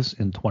Braves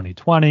in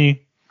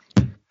 2020.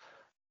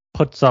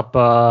 Puts up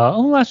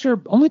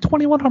only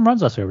 21 home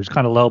runs last year, which is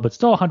kind of low, but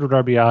still 100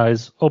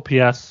 RBIs.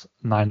 OPS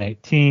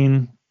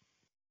 918.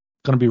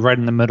 Going to be right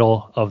in the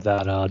middle of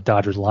that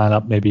Dodgers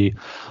lineup. Maybe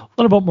a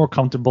little bit more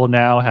comfortable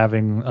now,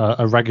 having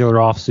a regular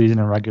offseason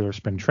and regular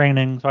spring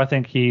training. So I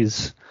think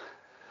he's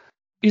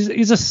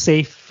a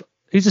safe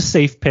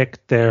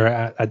pick there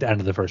at the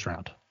end of the first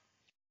round.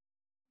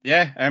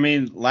 Yeah, I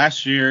mean,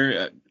 last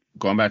year,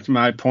 going back to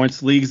my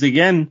points leagues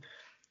again,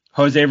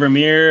 Jose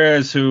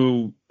Ramirez,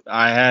 who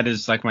I had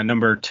as like my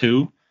number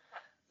 2,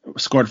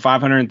 scored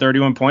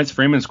 531 points.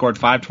 Freeman scored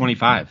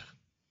 525,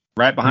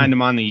 right behind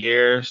him on the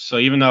year. So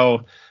even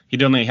though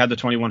he only had the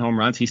 21 home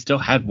runs, he still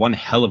had one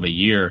hell of a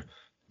year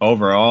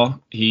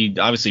overall. He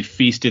obviously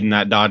feasted in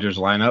that Dodgers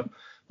lineup.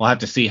 We'll have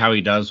to see how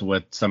he does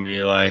with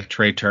somebody like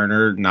Trey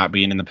Turner not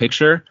being in the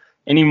picture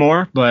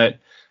anymore, but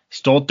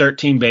stole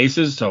 13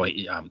 bases, so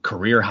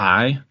career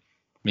high.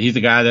 He's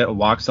a guy that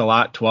walks a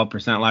lot,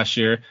 12% last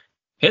year,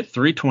 hit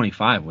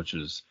 325, which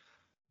is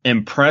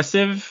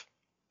impressive.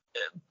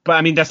 But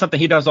I mean, that's something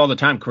he does all the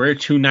time. Career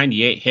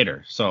 298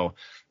 hitter. So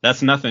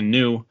that's nothing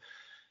new.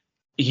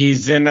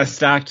 He's in a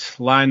stacked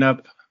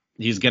lineup.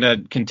 He's going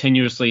to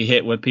continuously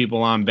hit with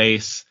people on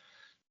base.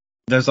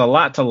 There's a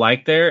lot to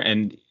like there.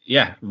 And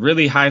yeah,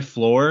 really high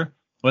floor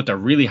with a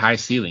really high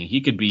ceiling. He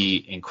could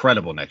be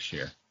incredible next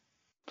year.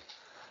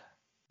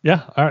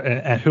 Yeah. All right.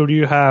 And who do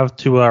you have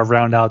to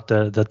round out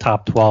the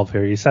top 12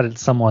 here? You said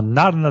it's someone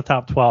not in the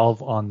top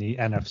 12 on the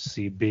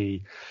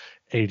NFCB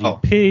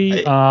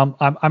ADP.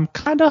 I'm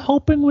kind of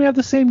hoping we have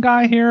the same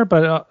guy here,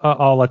 but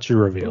I'll let you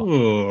reveal.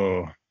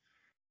 Ooh.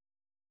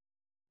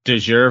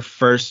 Does your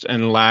first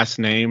and last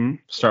name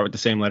start with the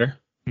same letter?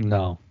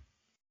 No.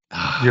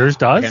 Yours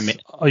does?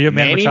 You have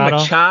Manny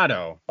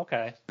Machado.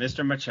 Okay.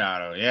 Mr.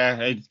 Machado.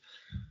 Yeah.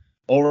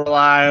 All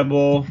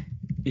reliable.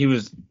 He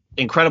was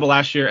incredible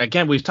last year.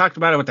 Again, we've talked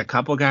about it with a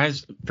couple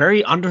guys.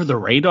 Very under the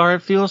radar,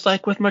 it feels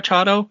like, with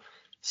Machado.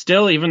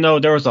 Still, even though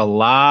there was a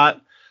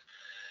lot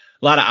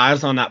of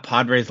eyes on that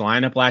Padres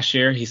lineup last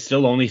year, he's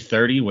still only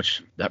 30,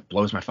 which that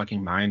blows my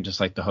fucking mind, just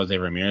like the Jose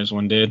Ramirez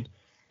one did.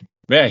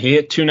 But yeah, he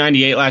hit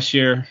 298 last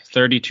year,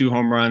 32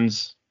 home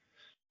runs,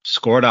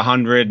 scored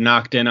 100,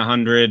 knocked in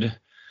 100,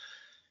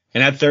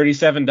 and had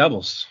 37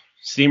 doubles.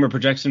 Steamer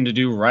projects him to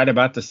do right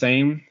about the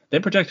same. They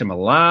project him a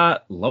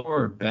lot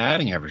lower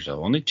batting average,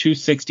 though. Only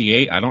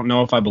 268. I don't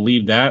know if I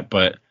believe that,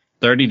 but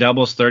 30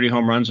 doubles, 30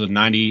 home runs with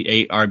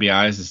 98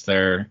 RBIs is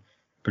their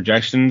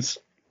projections.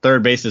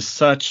 Third base is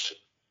such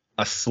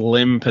a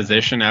slim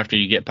position after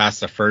you get past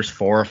the first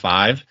 4 or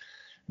 5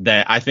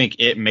 that I think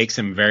it makes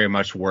him very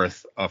much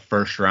worth a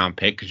first-round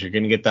pick because you're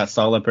going to get that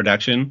solid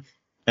production,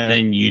 and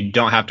then you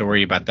don't have to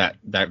worry about that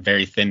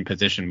very thin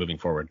position moving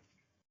forward.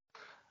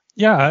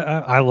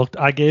 Yeah,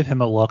 I gave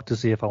him a look to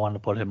see if I wanted to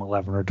put him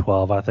 11 or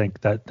 12. I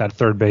think that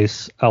third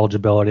base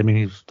eligibility, I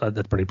mean,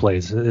 that's pretty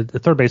plays. The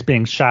third base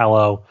being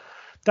shallow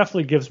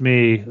definitely gives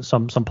me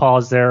some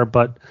pause there,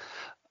 but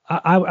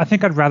I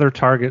think I'd rather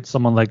target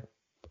someone like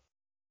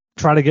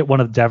try to get one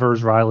of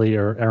Devers, Riley,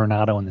 or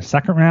Arenado in the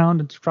second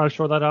round and try to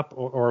shore that up,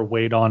 or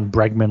wait on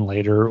Bregman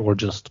later, or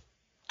just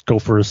go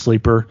for a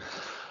sleeper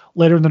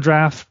later in the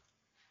draft.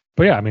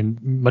 But yeah, I mean,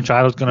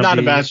 Machado's going to be not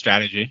a bad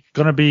strategy.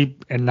 Going to be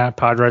in that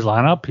Padres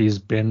lineup. He's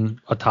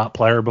been a top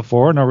player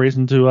before. No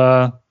reason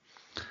to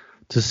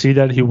see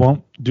that he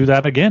won't do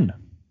that again.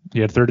 He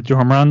had 32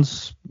 home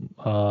runs.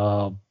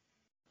 Yeah,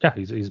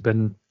 he's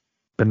been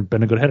a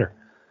good hitter.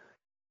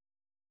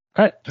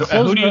 All right,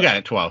 who do you got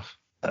at 12?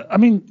 I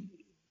mean,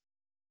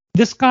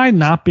 this guy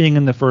not being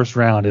in the first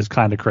round is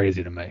kind of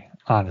crazy to me,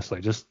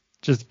 honestly.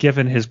 Just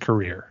given his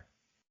career.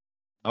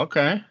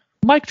 Okay.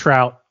 Mike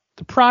Trout,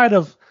 the pride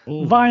of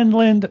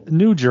Vineland,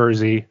 New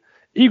Jersey,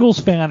 Eagles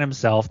fan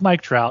himself,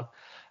 Mike Trout.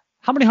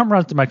 How many home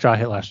runs did Mike Trout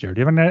hit last year?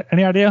 Do you have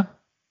any idea?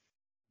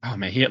 Oh,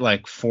 man, he hit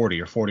like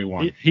 40 or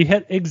 41. He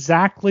hit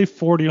exactly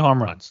 40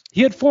 home runs.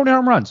 He hit 40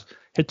 home runs.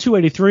 Hit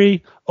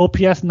 283,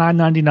 OPS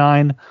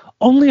 999,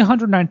 only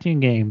 119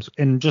 games,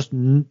 and just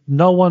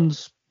no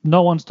one's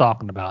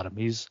talking about him.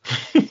 His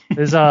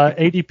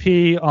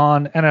ADP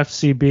on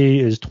NFCB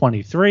is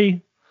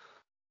 23.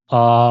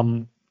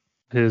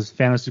 His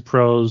Fantasy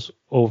Pros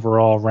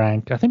overall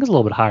rank, I think, is a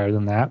little bit higher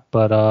than that,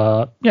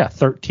 but yeah,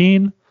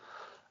 13.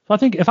 So I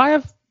think if I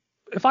have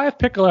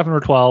pick 11 or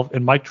 12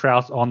 and Mike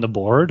Trout's on the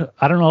board,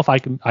 I don't know if I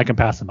can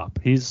pass him up.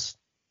 He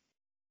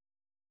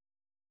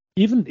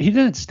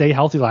didn't stay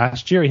healthy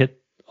last year.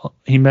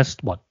 He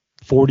missed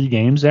 40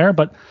 games there,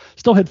 but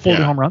still hit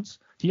 40 home runs.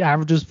 He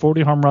averages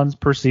 40 home runs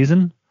per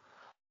season.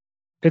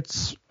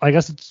 I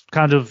guess it's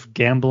kind of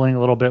gambling a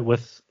little bit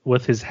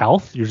with his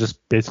health. You're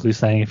just basically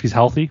saying if he's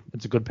healthy,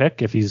 it's a good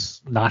pick. If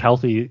he's not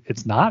healthy,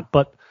 it's not.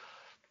 But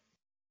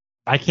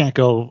I can't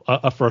go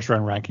a first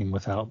round ranking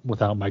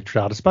without Mike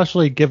Trout,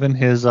 especially given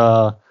his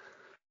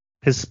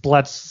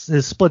splits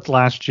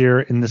last year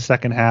in the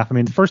second half. I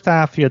mean, the first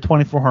half he had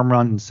 24 home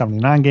runs in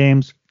 79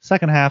 games.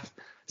 Second half,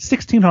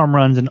 16 home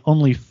runs in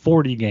only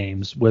 40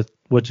 games, which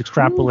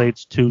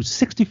extrapolates to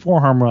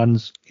 64 home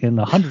runs in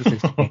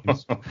 160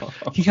 games.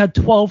 He had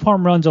 12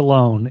 home runs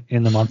alone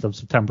in the month of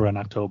September and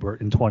October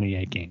in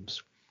 28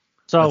 games.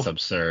 So that's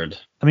absurd.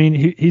 I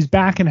mean, he's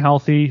back and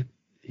healthy.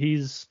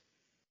 He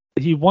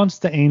wants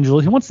the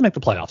Angels. He wants to make the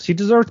playoffs. He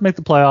deserves to make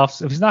the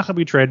playoffs. If he's not going to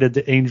be traded,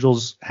 the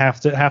Angels have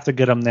to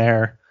get him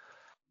there.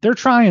 They're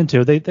trying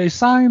to. They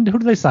signed. Who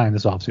did they sign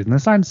this offseason? They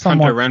signed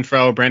someone. Hunter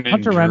Renfroe,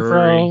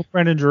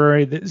 Brandon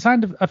Drury. They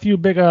signed a few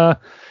big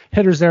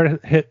hitters there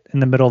to hit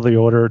in the middle of the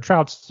order.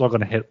 Trout's still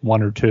going to hit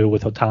one or two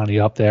with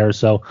Ohtani up there,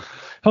 so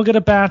he'll get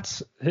at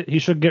bats. He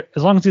should get,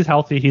 as long as he's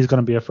healthy, he's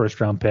going to be a first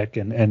round pick,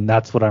 and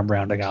that's what I'm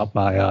rounding out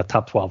my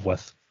top 12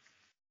 with.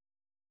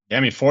 Yeah,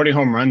 I mean, 40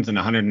 home runs in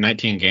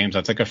 119 games.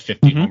 That's like a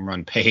 50 home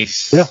run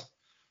pace. Yeah,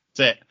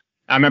 that's it.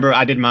 I remember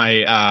I did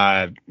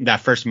my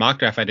that first mock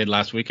draft I did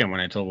last weekend when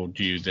I told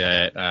you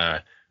that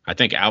I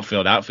think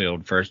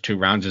outfield first 2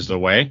 rounds is the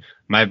way.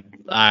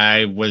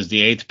 I was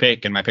the 8th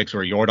pick and my picks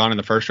were Yordan in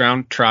the first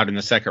round, Trout in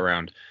the second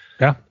round.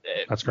 Yeah,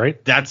 that's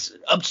great. That's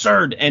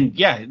absurd. And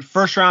yeah,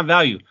 first round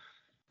value.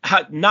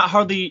 Not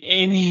hardly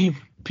any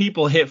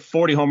people hit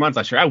 40 home runs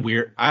last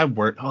year. I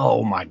worked.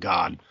 Oh my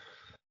God.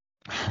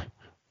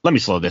 Let me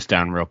slow this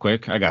down real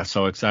quick. I got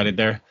so excited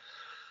there.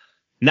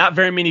 Not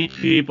very many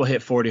people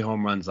hit 40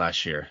 home runs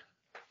last year.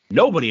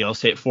 Nobody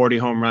else hit 40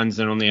 home runs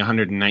in only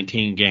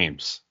 119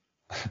 games.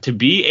 To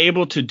be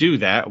able to do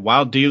that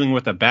while dealing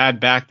with a bad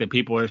back that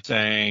people are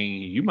saying,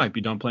 you might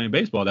be done playing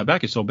baseball. That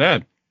back is so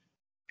bad.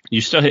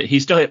 He still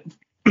hit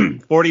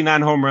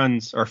 49 home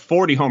runs or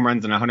 40 home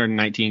runs in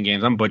 119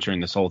 games. I'm butchering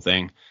this whole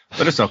thing,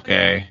 but it's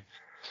okay.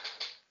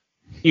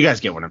 You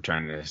guys get what I'm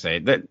trying to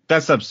say.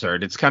 That's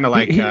absurd. It's kind of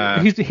like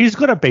he's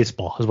good at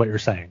baseball, is what you're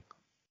saying.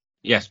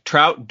 Yes,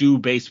 Trout do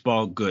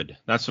baseball good.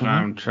 That's what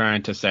I'm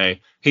trying to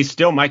say. He's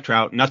still Mike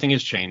Trout. Nothing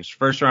has changed.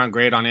 First round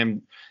grade on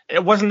him.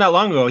 It wasn't that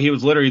long ago. He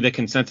was literally the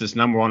consensus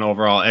number one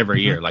overall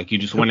every year. Like you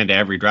just went into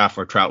every draft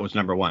where Trout was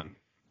number one.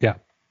 Yeah.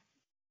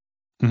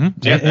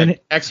 Yeah, and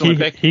excellent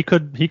pick. He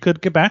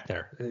could get back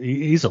there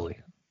easily.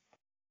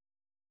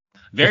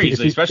 Very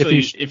easily, especially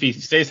if he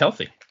stays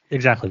healthy.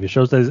 Exactly. If he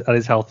shows that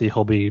he's healthy,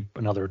 he'll be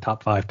another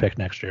top 5 pick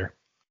next year.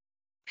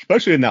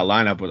 Especially in that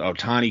lineup with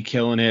Ohtani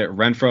killing it,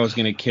 Renfroe is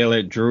going to kill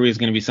it, Drury is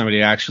going to be somebody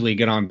to actually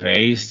get on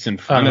base in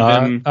front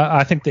of him.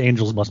 I think the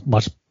Angels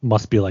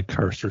must be like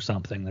cursed or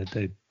something,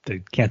 that they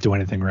can't do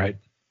anything right.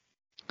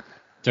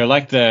 They're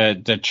like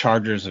the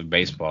Chargers of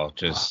baseball.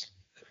 Just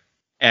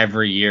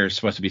every year is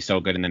supposed to be so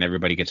good, and then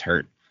everybody gets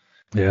hurt.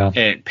 Yeah.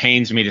 It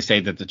pains me to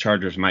say that the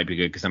Chargers might be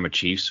good because I'm a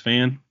Chiefs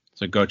fan.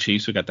 So go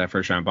Chiefs. We got that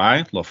first round bye.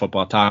 A little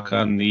football talk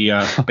on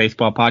the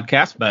baseball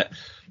podcast. But,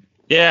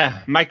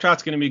 yeah, Mike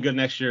Trout's going to be good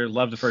next year.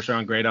 Love the first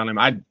round grade on him.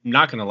 I'm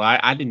not going to lie.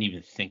 I didn't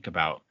even think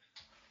about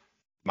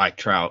Mike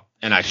Trout.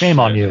 And Shame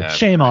on you.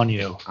 Shame on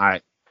you.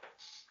 I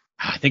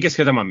think it's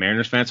because I'm a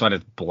Mariners fan, so I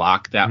just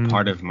block that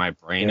part of my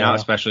brain out,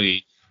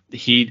 especially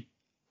he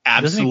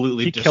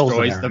absolutely he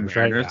destroys the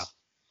Mariners.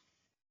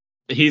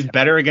 Right. He's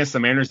better against the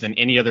Mariners than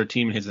any other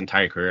team in his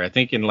entire career. I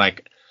think in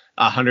like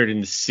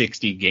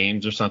 160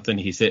 games or something,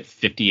 he's hit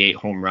 58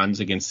 home runs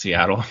against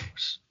Seattle.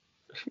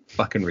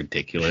 Fucking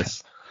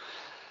ridiculous.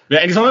 Yeah,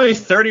 and he's only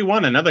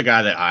 31. Another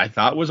guy that I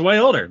thought was way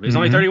older, but he's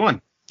only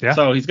 31. Yeah.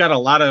 So he's got a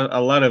lot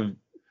of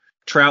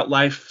Trout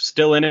life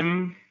still in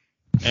him.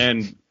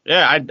 And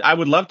yeah, I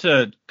would love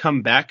to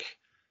come back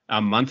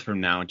a month from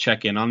now and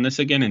check in on this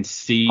again and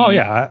see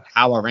how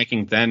our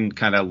rankings then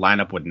kind of line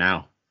up with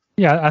now.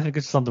 Yeah, I think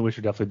it's something we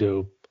should definitely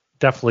do.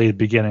 Definitely the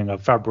beginning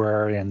of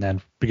February and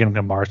then beginning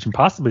of March, and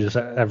possibly just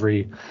I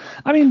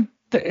don't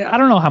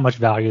know how much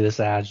value this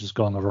adds just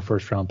going over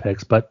first round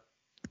picks, but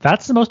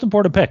that's the most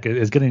important pick,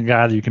 is getting a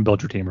guy that you can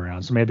build your team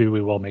around. So maybe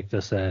we will make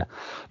this a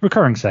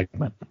recurring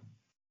segment.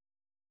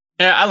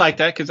 Yeah, I like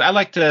that because I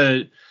like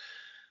to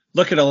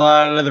look at a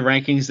lot of the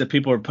rankings that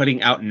people are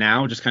putting out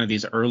now, just kind of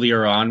these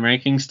earlier on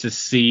rankings, to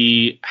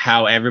see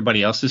how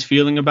everybody else is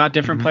feeling about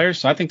different players.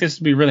 So I think this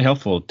would be really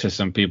helpful to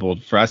some people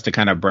for us to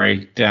kind of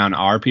break down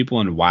our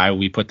people and why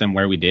we put them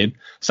where we did.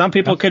 Some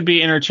people could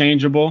be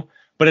interchangeable,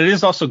 but it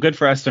is also good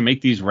for us to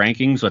make these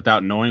rankings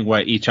without knowing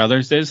what each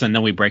other's is. And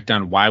then we break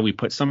down why we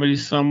put somebody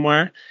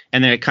somewhere.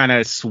 And then it kind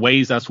of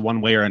sways us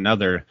one way or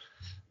another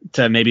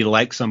to maybe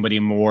like somebody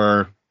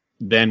more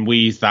than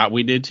we thought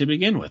we did to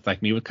begin with.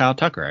 Like me with Kyle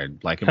Tucker. I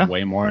like him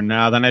way more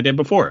now than I did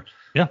before.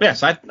 Yeah.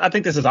 Yes, I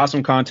think this is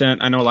awesome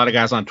content. I know a lot of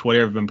guys on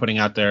Twitter have been putting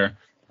out their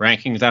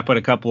rankings. I put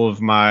a couple of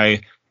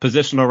my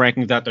positional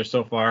rankings out there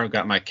so far. I've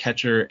got my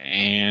catcher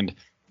and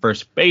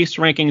first base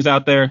rankings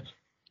out there.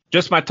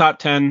 Just my top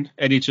 10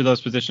 at each of those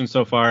positions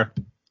so far.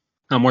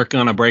 I'm working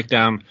on a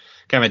breakdown,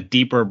 kind of a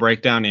deeper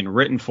breakdown in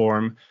written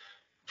form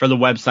for the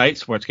website,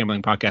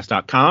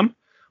 sportsgamblingpodcast.com.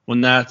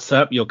 When that's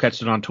up, you'll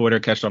catch it on Twitter,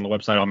 catch it on the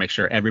website. I'll make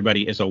sure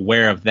everybody is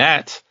aware of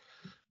that.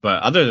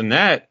 But other than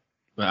that,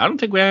 I don't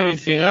think we have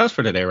anything else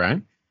for today,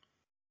 Ryan.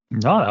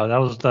 No, that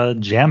was the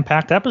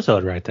jam-packed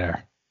episode right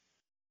there.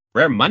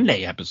 Rare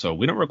Monday episode.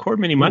 We don't record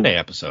many Monday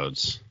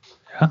episodes.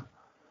 Yeah.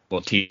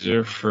 Little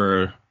teaser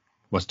for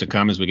what's to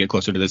come as we get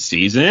closer to the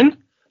season.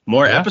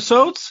 More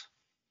episodes.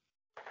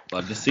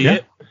 Love to see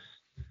it.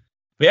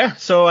 But yeah,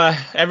 so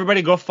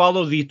everybody go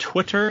follow the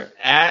Twitter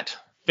at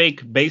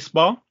Fake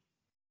Baseball.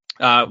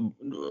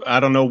 I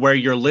don't know where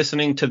you're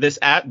listening to this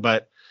at,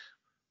 but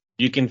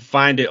you can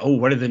find it. Oh,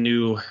 what are the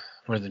new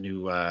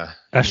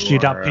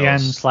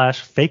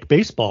SG.pn/fake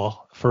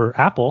baseball for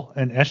Apple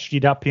and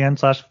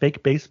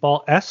SG.pn/fake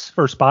baseball S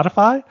for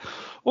Spotify,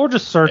 or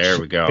just search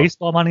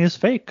Baseball Money is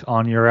Fake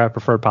on your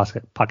preferred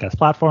podcast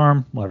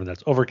platform, whatever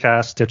that's,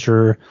 Overcast,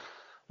 Stitcher,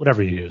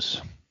 whatever you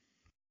use.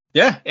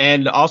 Yeah.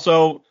 And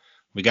also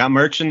we got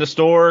merch in the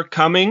store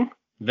coming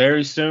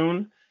very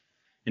soon.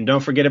 And don't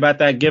forget about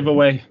that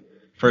giveaway.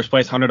 First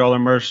place,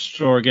 $100 merch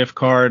store gift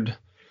card.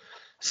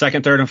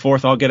 Second, third, and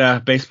fourth, I'll get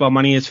a Baseball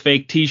Money is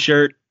Fake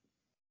t-shirt.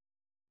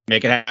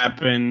 Make it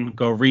happen.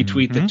 Go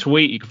retweet the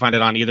tweet. You can find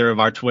it on either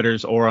of our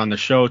Twitters or on the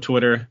show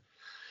Twitter.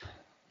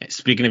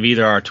 Speaking of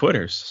either our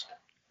Twitters,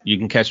 you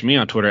can catch me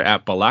on Twitter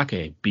at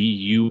Buhhlockaye,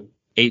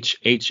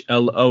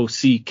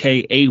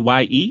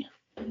 BUHHLOCKAYE.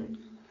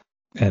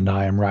 And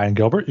I am Ryan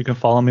Gilbert. You can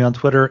follow me on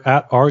Twitter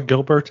at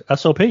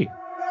rgilbertsop.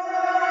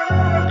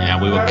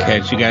 And we will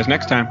catch you guys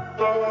next time.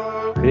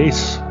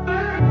 Peace.